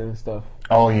arrested and stuff.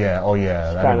 Oh yeah.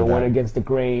 Kind of went against the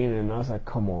grain, and I was like,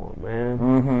 come on, man.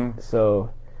 Mm-hmm. So.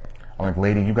 I'm like,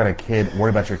 lady, you got a kid. Worry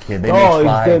about your kid. They may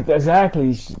try.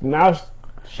 Exactly. Now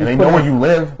and they know where you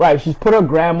live. Right. She's put her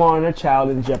grandma and her child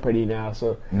in jeopardy now.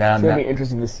 So it's gonna be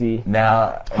interesting to see.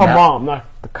 Now, mom, not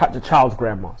the child's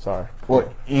grandma. Sorry.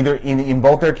 Well, either in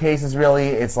both their cases, really,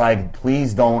 it's like,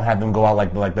 please don't have them go out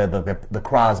like the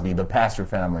Crosby, the Pastor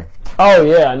family. Oh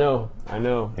yeah, I know.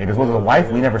 Yeah, because with the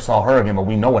wife, we never saw her again, but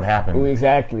we know what happened.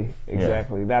 Exactly. Yeah.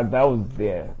 That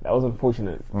was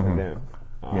unfortunate for them.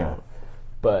 Yeah.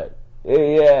 But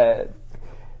yeah,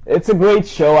 it's a great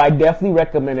show. I definitely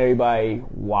recommend everybody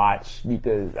watch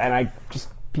and I just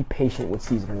be patient with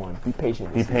season 1. Be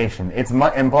patient. It's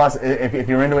and plus, if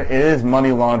you're into it, it is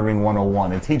money laundering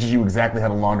 101. It teaches you exactly how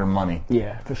to launder money.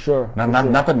 Yeah, for sure. Not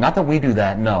that we do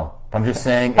that. No, I'm just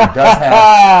saying it does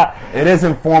have. It is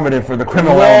informative for the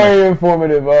criminal element. Very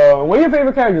informative. What are your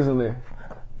favorite characters in there?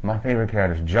 My favorite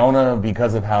characters, Jonah,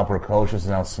 because of how precocious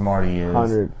and how smart he is.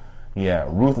 100. Yeah,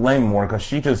 Ruth Langmore,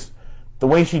 because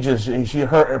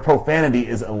her profanity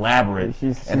is elaborate,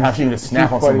 and how she can just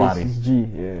snap on somebody. She's G,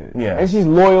 yeah, and she's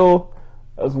loyal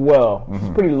as well. Mm-hmm. She's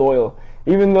pretty loyal,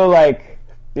 even though like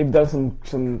they've done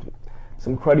some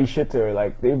cruddy shit to her.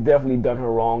 Like they've definitely done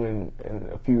her wrong in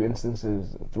a few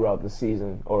instances throughout the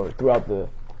season or throughout the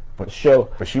show.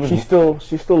 But she's still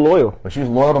loyal. But she's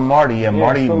loyal to Marty. Yeah,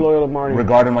 Marty. Still loyal to Marty.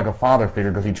 Regard him like a father figure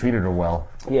because he treated her well.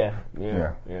 Yeah.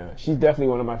 She's definitely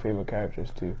one of my favorite characters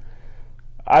too.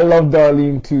 I love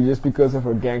Darlene too, just because of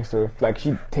her gangster. Like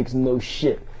she takes no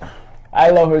shit. I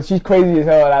love her. She's crazy as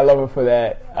hell, and I love her for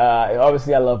that.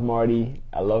 Obviously, I love Marty.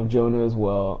 I love Jonah as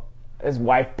well. His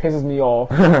wife pisses me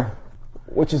off,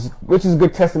 which is a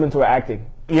good testament to her acting.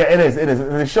 Yeah, it is.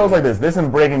 The shows like this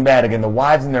and Breaking Bad again. The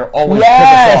wives in there always piss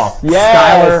us off.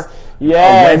 Yes,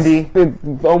 Skyler, Wendy.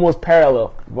 It's almost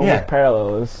parallel.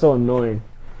 Parallel. It's so annoying.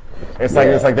 It's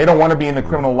like they don't want to be in the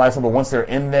criminal lifestyle, but once they're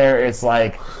in there, it's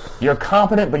like you're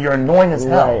competent, but you're annoying as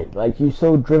hell. Right, like you're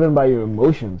so driven by your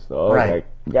emotions, though. Right. Like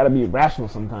you gotta be rational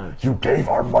sometimes. You gave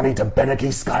our money to Beneke,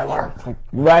 Skylar.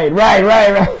 Right.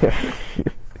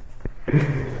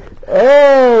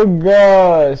 Oh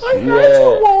gosh! I heard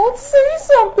you won't say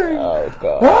something. Oh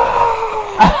god!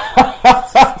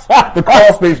 The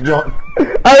crawl space joint.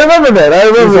 I remember that.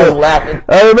 Laughing.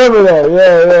 I remember that.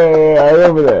 Yeah. I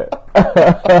remember that.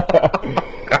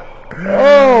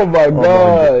 Oh my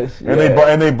gosh!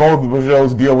 And they both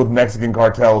shows deal with Mexican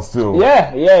cartels too.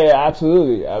 Yeah.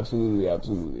 Absolutely.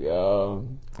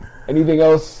 Anything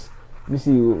else? Let me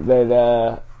see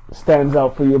that stands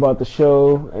out for you about the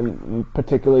show, and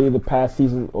particularly the past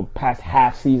season or past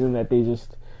half season that they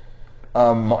just.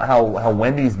 How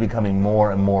Wendy's becoming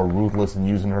more and more ruthless and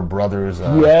using her brother's.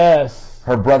 Yes.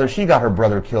 Her brother. She got her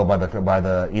brother killed by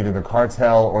the either the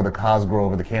cartel or the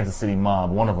Cosgrove or the Kansas City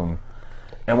mob. One of them.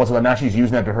 And now she's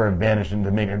using that to her advantage and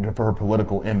to make it for her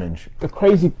political image. The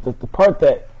part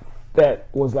that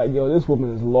was like, yo, this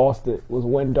woman has lost it, was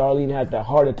when Darlene had that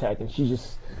heart attack and she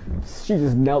just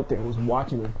knelt there and was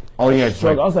watching her. Oh yeah,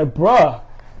 I was like, bruh,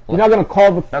 you're not gonna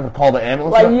call the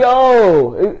ambulance? Like,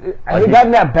 yo, has it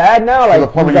gotten that bad now? Like, to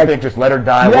the point where you think just let her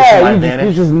die? Yeah,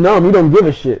 you're just numb. You don't give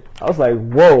a shit. I was like,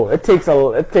 whoa, it takes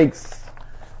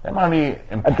that might be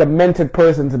a demented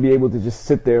person to be able to just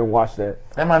sit there and watch that.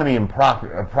 That might be in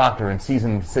Proctor in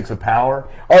season 6 of Power.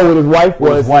 Oh, with his wife?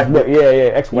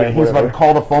 Yeah, Ex-wife. he was about to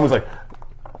call the phone. He's like,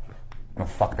 no,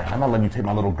 fuck that. I'm not letting you take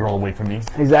my little girl away from me.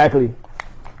 Exactly.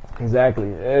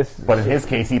 But in his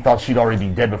case, he thought she'd already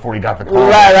be dead before he got the call.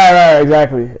 Right.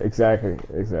 Exactly.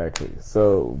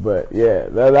 So, but yeah,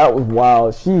 that was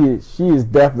wild. She's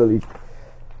definitely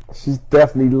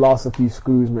lost a few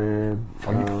screws, man.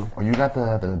 You got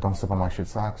the don't step on my shit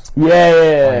socks?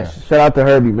 Yeah. Shout out to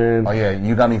Herbie, man. Oh yeah,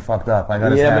 you got me fucked up. I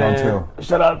got his hat on too.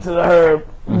 Shout out to the Herb.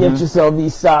 Get yourself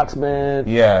these socks, man.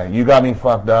 Yeah, you got me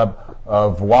fucked up.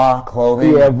 Voix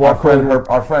Clothing. Yeah, Voix Clothing.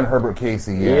 Our friend Herbert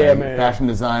Casey. Yeah, man. Fashion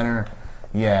designer.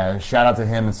 Yeah, shout out to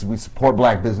him. We support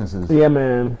black businesses. Yeah,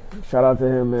 man. Shout out to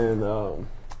him, man.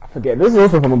 I forget. This is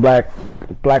also from a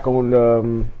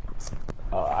black-owned.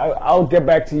 I'll get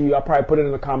back to you. I'll probably put it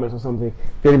in the comments or something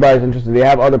if anybody's interested. They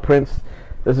have other prints.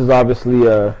 This is obviously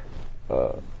a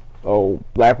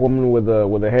black woman with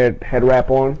a head wrap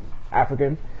on,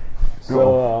 African.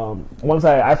 So once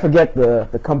I forget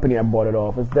the company I bought it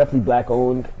off. It's definitely black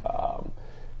owned.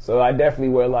 So I definitely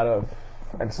wear a lot of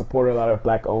and support a lot of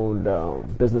black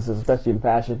owned businesses, especially in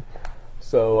fashion.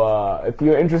 So if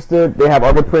you're interested, they have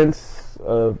other prints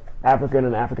of African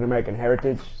and African American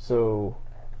heritage. So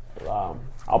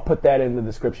I'll put that in the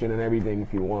description and everything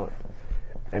if you want,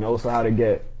 and also how to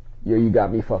get you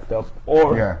got me fucked up,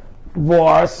 or Yeah.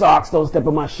 Var socks don't step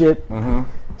on my shit. Mm-hmm.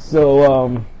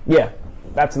 So yeah,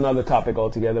 that's another topic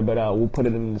altogether. But we'll put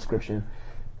it in the description.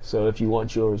 So if you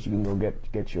want yours, you can go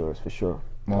get yours for sure.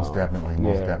 Most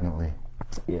definitely.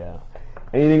 Yeah.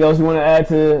 Anything else you want to add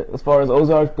to as far as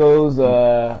Ozark goes?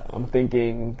 I'm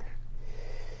thinking.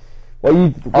 Well,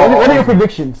 what are your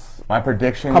predictions? My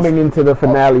prediction Coming into the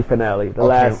finale, the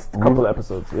last couple of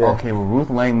episodes. Yeah. Okay, well, Ruth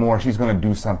Langmore, she's going to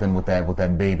do something with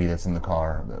that baby that's in the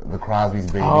car, the Crosby's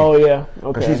baby. Oh yeah,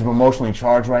 But okay. she's emotionally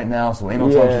charged right now, so ain't no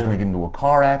telling she's going to get into a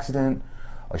car accident,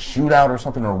 a shootout or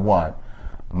something, or what.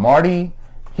 Marty,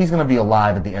 he's going to be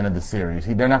alive at the end of the series.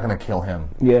 They're not going to kill him.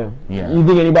 Yeah. Yeah. You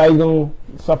think anybody's going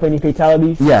to suffer any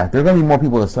fatalities? Yeah, there are going to be more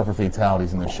people that suffer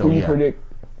fatalities in the show. Who do you predict?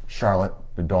 Charlotte,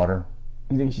 the daughter.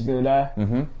 You think she's going to die?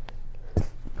 Mm-hmm.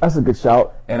 That's a good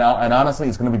shout. And honestly,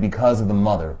 it's going to be because of the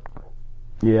mother.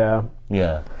 Yeah.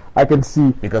 Yeah. I can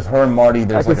see. Because her and Marty,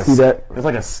 there's I can see that. there's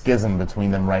like a schism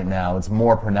between them right now. It's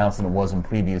more pronounced than it was in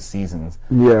previous seasons.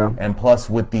 Yeah. And plus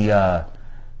with the,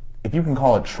 if you can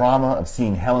call it trauma of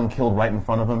seeing Helen killed right in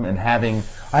front of him and having,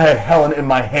 I had Helen in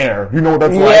my hair. You know what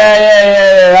that's like?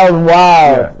 Yeah. That was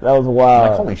wild. Yeah. That was wild.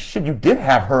 Like, holy shit, you did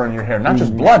have her in your hair, not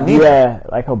just blood, neither. Yeah,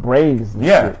 like her brains. And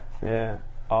Yeah. shit. Yeah.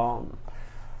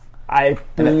 I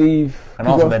believe. And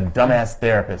also that dumbass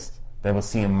therapist that was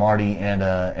seeing Marty and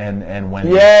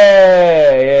Wendy.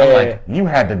 Yeah. I'm like, you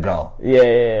had to go.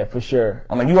 Yeah, for sure.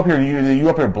 I'm like, you up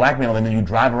here blackmailing, and then you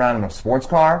drive around in a sports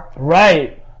car.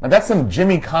 Right. Like that's some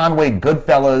Jimmy Conway,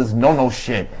 Goodfellas, no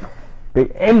shit.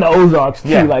 And the Ozarks too.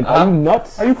 Yeah. Like, are you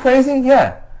nuts? Are you crazy?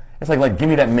 Yeah. It's like give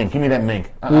me that mink.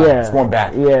 Yeah. It's going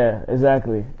back. Yeah,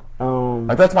 exactly.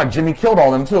 Like that's why Jimmy killed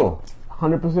all them too.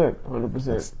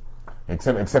 100%.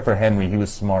 Except for Henry, he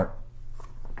was smart.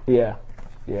 Yeah.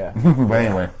 But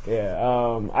anyway.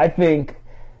 Yeah. I think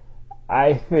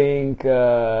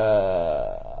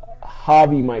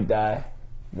Javi might die.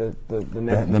 The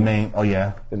nephew. The main. Oh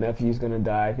yeah. The nephew's gonna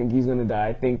die. I think he's gonna die.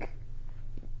 I think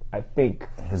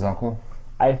His uncle.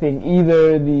 I think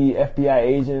either the FBI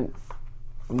agent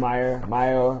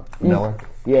Miller.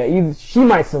 Yeah, either she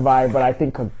might survive, but I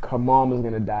think her mom is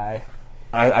gonna die.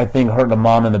 I think the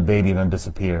mom and the baby are gonna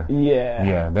disappear. Yeah.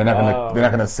 Yeah, they're not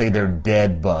gonna say they're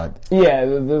dead, but yeah,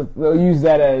 they'll use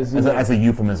that as a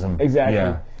euphemism. Exactly.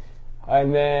 Yeah.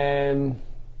 And then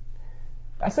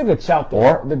that's a good shout though.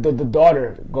 Or the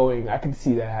daughter going, I can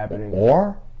see that happening.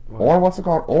 Or what's it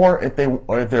called? Or if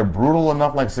they're brutal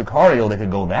enough like Sicario, they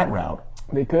could go that route.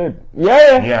 They could.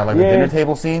 Yeah. Yeah, like the dinner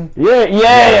table scene.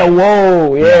 Yeah.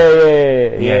 Whoa.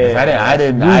 Yeah. Yeah, 'cause I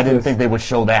didn't think they would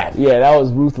show that. Yeah, that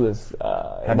was ruthless.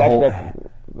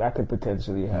 That could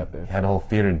potentially happen. Had the whole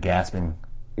theater gasping.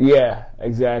 Yeah,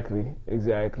 exactly.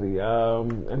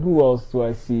 And who else do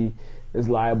I see is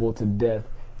liable to death?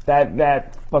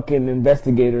 That fucking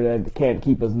investigator that can't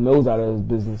keep his nose out of his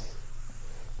business.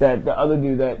 That the other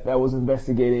dude that was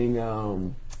investigating.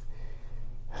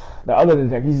 The other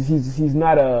detective, he's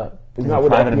not with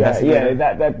private FBI. investigator?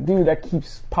 Yeah, that dude that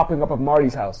keeps popping up at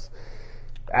Marty's house,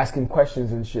 asking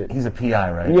questions and shit. He's a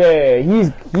PI, right? Yeah, he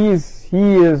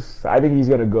is. I think he's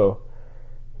gonna go.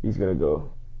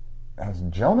 Has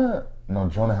Jonah? No,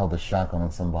 Jonah held a shotgun on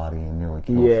somebody and nearly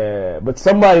killed. Yeah, but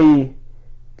somebody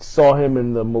saw him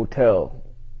in the motel.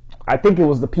 I think it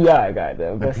was the PI guy.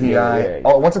 The PI. Yeah.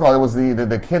 Oh, what's it called? It was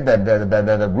the kid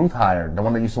that Ruth hired, the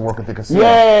one that used to work at the casino.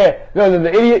 Yeah. No,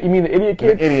 the idiot. You mean the idiot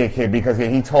kid? The idiot kid, because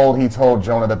he told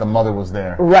Jonah that the mother was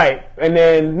there. Right, and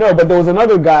then but there was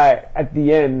another guy at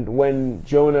the end when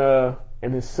Jonah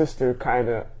and his sister kind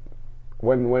of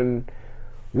when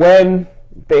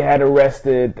they had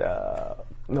arrested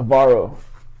Navarro,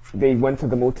 they went to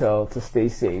the motel to stay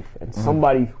safe, and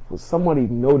somebody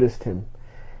noticed him.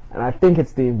 And I think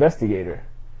it's the investigator.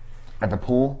 At the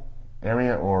pool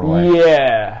area, or like?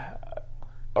 Yeah.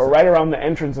 Or right around the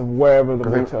entrance of wherever the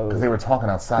motel is. Because they were talking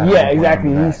outside. Yeah,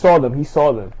 exactly. He saw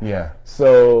them. Yeah.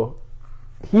 So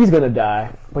he's going to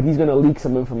die, but he's going to leak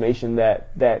some information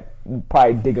that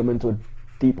probably dig him into a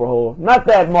deeper hole. Not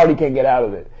that Marty can't get out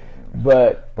of it,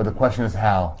 but the question is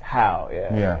how. How,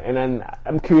 yeah. Yeah. And then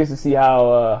I'm curious to see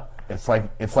how... It's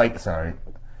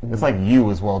like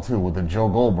you as well too with the Joe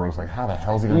Goldbergs. Like, how the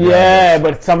hell's he gonna? Yeah,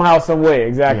 but somehow, some way,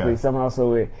 exactly. Yeah. Somehow, some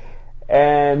way,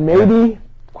 and maybe,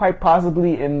 quite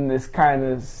possibly, in this kind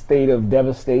of state of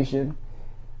devastation,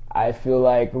 I feel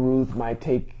like Ruth might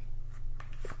take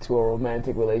to a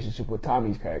romantic relationship with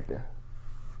Tommy's character.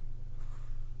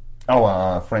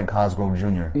 Oh, Frank Cosgrove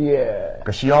Jr. Yeah.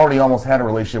 Because she already almost had a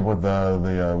relationship with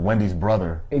the Wendy's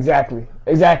brother. Exactly.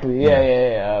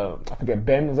 Yeah. I forget,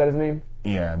 Ben. Is that his name?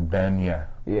 Yeah, Ben. Yeah.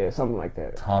 Yeah, something like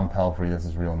that. Tom Pelfrey, that's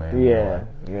his real name. Yeah,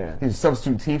 yeah. He's a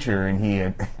substitute teacher, and he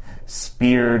had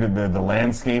speared the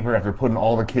landscaper after putting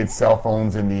all the kids' cell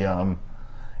phones in the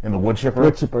wood chipper.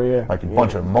 Wood chipper, yeah. Like a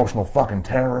bunch of emotional fucking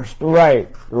terrorists. Right.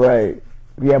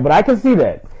 Yeah, but I can see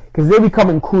that because they're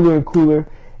becoming cooler and cooler,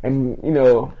 and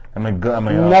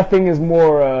nothing is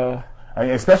more.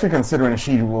 Especially considering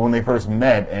when they first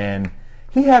met, and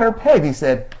he had her pegged. He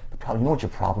said, "You know what your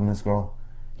problem is, girl?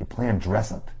 You're playing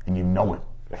dress up, and you know it."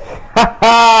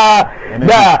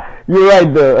 You're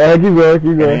right though.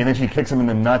 Keep going. And then she kicks him in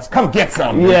the nuts. Come get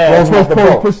some. Yeah, throws him off the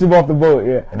boat. Pushed him off the boat.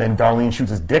 Yeah. And then Darlene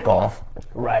shoots his dick off.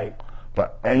 Right.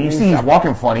 And you see he's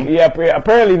walking funny. Yeah.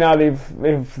 Apparently now they've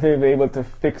been able to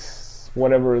fix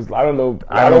whatever is. I don't know.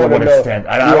 I don't know what extent.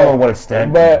 I don't know what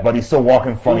extent. But he's still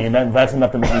walking funny, and that's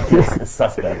enough to make me feel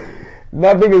suspect.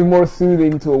 Nothing is more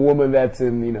soothing to a woman that's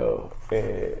in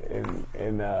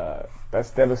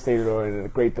that's devastated or in a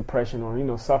great depression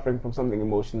or suffering from something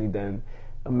emotionally than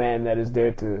a man that is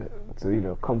there to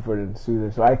comfort and soothe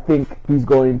her. So I think he's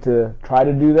going to try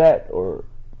to do that, or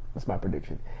that's my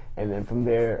prediction. And then from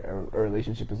there, a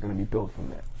relationship is going to be built from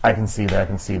that. I can see that.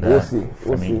 We'll see.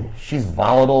 I mean, she's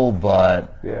volatile,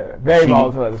 but very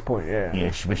volatile at this point.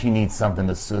 Yeah. But she needs something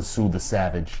to soothe the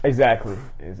savage. Exactly.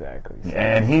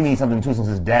 And he needs something too, since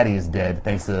his daddy is dead,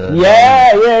 thanks to.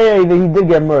 Yeah. He did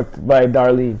get murked by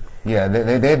Darlene. Yeah,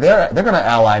 they're going to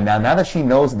ally now. Now that she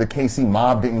knows that the KC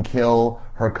mob didn't kill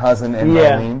her cousin and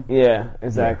Darlene. Yeah,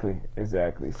 exactly.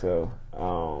 So,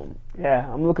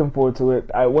 I'm looking forward to it.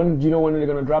 Do you know when they're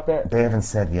going to drop that? They haven't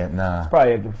said yet, nah. It's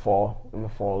probably in the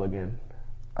fall again.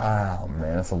 Oh,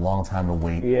 man, that's a long time to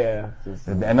wait. Yeah.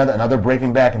 Another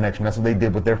Breaking Bad connection. That's what they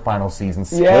did with their final season.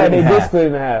 They did split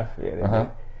in half. Yeah, they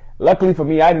did. Luckily for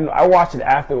me, I watched it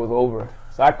after it was over.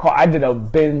 So I did a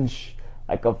binge,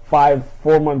 like a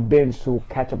 4 month binge to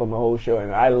catch up on the whole show,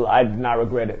 and I did not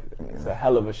regret it. It's a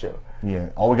hell of a show. Yeah,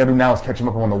 all we gotta do now is catch him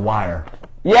up on The Wire.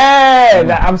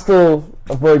 Yeah, I'm still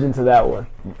a virgin to that one.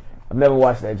 I've never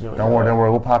watched that joint. Don't worry,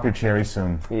 we'll pop your cherry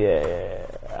soon. Yeah.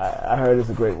 I heard it's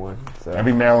a great one. So.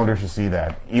 Every Marylander should see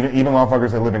that. Even motherfuckers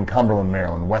that live in Cumberland,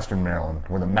 Maryland, Western Maryland,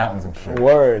 where the mountains and shit.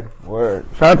 Word.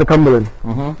 Shout out to Cumberland.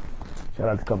 Shout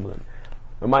out to Cumberland.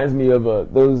 Reminds me of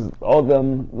all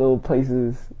them little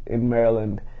places in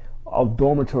Maryland. All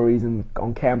dormitories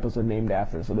on campus are named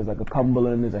after. So there's like a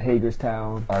Cumberland, there's a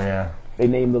Hagerstown. Oh yeah. They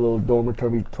named the little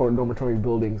dormitory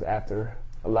buildings after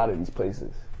a lot of these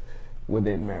places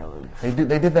within Maryland. They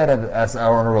did that as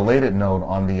on a related note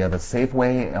on the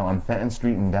Safeway on Fenton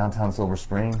Street in downtown Silver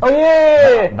Spring. Oh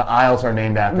yeah. The aisles are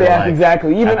named after. Yeah,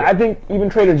 exactly. I think even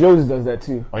Trader Joe's does that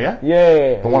too. Oh yeah.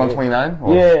 Yeah. The one on 29. Yeah.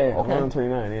 Okay. The one on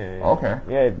 29. Yeah. Okay.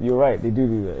 Yeah, you're right. They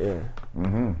do that.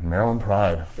 Yeah. Maryland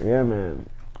pride. Yeah, man.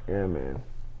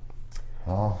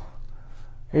 Oh.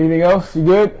 Anything else? You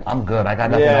good? I'm good. I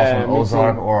got nothing else on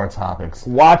Ozark or our topics.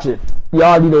 Watch it.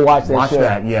 Y'all need to watch that. Watch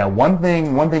that. Yeah. One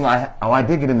thing. I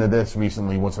did get into this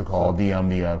recently. What's it called? We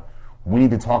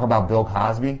need to talk about Bill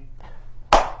Cosby.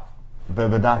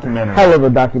 The documentary. Hell of a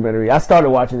documentary. I started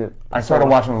watching it. I started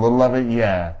watching a little of it.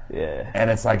 Yeah. Yeah. And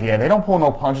it's like, they don't pull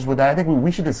no punches with that. I think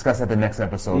we should discuss that the next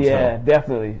episode. Yeah,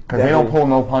 definitely. Because they don't pull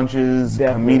no punches.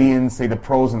 Definitely. Comedians say the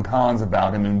pros and cons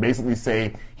about him and basically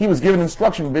say he was given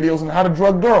instruction videos on how to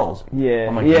drug girls. Yeah.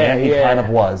 I'm like, he kind of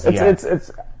was.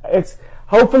 It's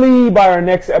hopefully by our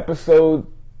next episode,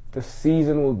 the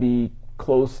season will be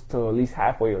close to at least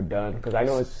halfway or done. Because I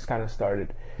know it's just kind of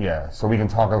started. Yeah, so we can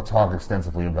talk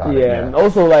extensively about it. Yeah, and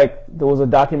also there was a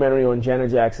documentary on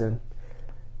Janet Jackson.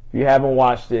 If you haven't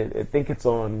watched it, I think it's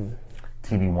on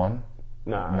TV One.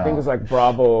 No, I think it's like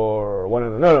Bravo or one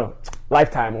of them. No,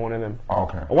 Lifetime or one of them. Oh,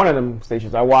 okay. One of them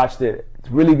stations. I watched it. It's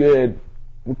really good.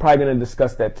 We're probably gonna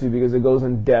discuss that too because it goes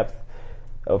in depth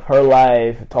of her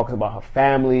life. It talks about her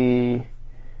family.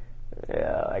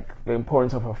 Yeah, like the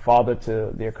importance of her father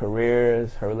to their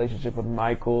careers, her relationship with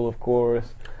Michael, of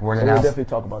course. We'll definitely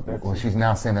talk about that. Well, she's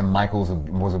now saying that Michael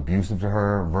was abusive to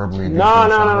her, verbally abusive.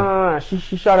 No.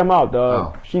 She shot him out,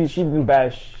 dog. Oh. She didn't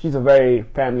bash. She's a very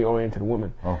family-oriented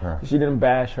woman. Okay. She didn't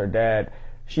bash her dad.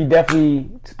 She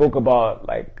definitely spoke about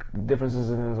like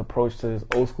differences in his approach to his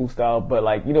old school style, but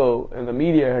like in the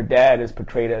media, her dad is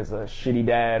portrayed as a shitty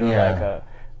dad or like a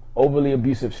overly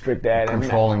abusive, strict dad.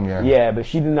 Controlling, Yeah, but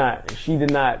she did not paint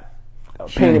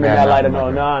him in that light.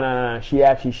 No. She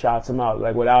actually shots him out.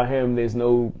 Like without him, there's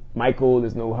no Michael,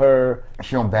 there's no her.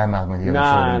 She don't badmouth me.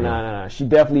 Nah. She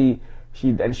definitely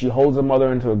she holds her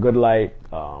mother into a good light.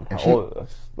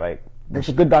 It's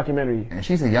a good documentary. And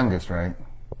she's the youngest, right?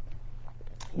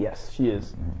 Yes, she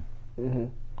is. Mm-hmm.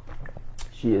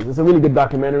 She is. It's a really good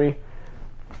documentary.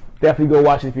 Definitely go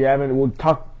watch it if you haven't. We'll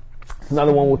talk It's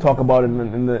another one we'll talk about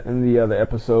in the other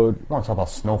episode. I want to talk about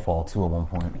Snowfall too at one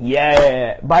point.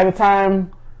 Yeah. By the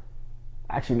time,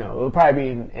 actually no, it'll probably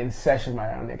be in session by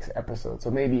our next episode. So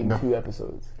maybe in 2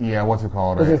 episodes. Yeah, what's it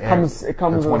called? Because it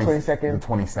comes on the 22nd. The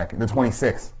 22nd. The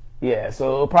 26th. Yeah,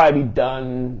 so it'll probably be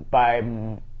done by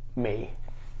May.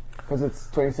 Because it's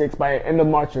 26th. By end of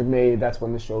March or May, that's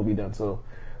when the show will be done. So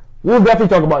we'll definitely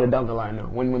talk about it down the line though.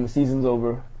 When the season's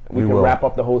over, we can wrap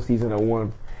up the whole season at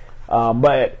 1.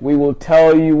 But we will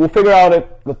tell you, we'll figure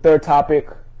out the third topic.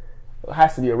 It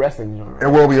has to be a wrestling joint. Right? It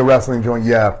will be a wrestling joint,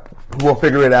 yeah. We'll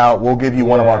figure it out. We'll give you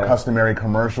one of our customary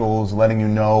commercials letting you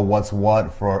know what's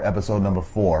what for episode number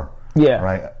 4. Yeah.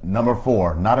 Right? Number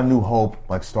 4. Not A New Hope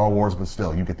like Star Wars, but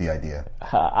still, you get the idea.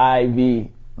 IV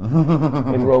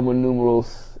in Roman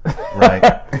numerals.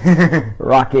 Right.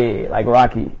 Rocky, like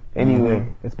Rocky. Anyway,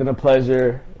 It's been a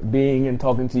pleasure being and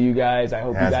talking to you guys. I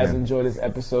hope you guys enjoy this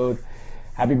episode.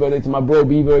 Happy birthday to my bro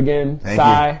Beaver again. Thank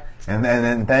Sai. you. And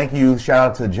then thank you. Shout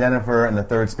out to Jennifer and the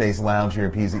Third Space Lounge here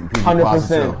at PZ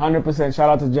 100%. Shout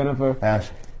out to Jennifer. Ash.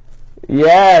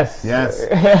 Yes.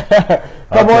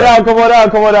 Come on out. Come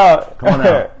on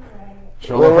out.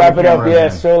 We'll wrap it up.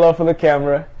 Yes, show love for the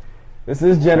camera. This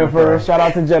is Jennifer. Shout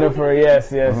out to Jennifer. Yes.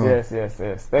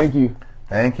 Thank you.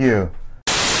 Thank you.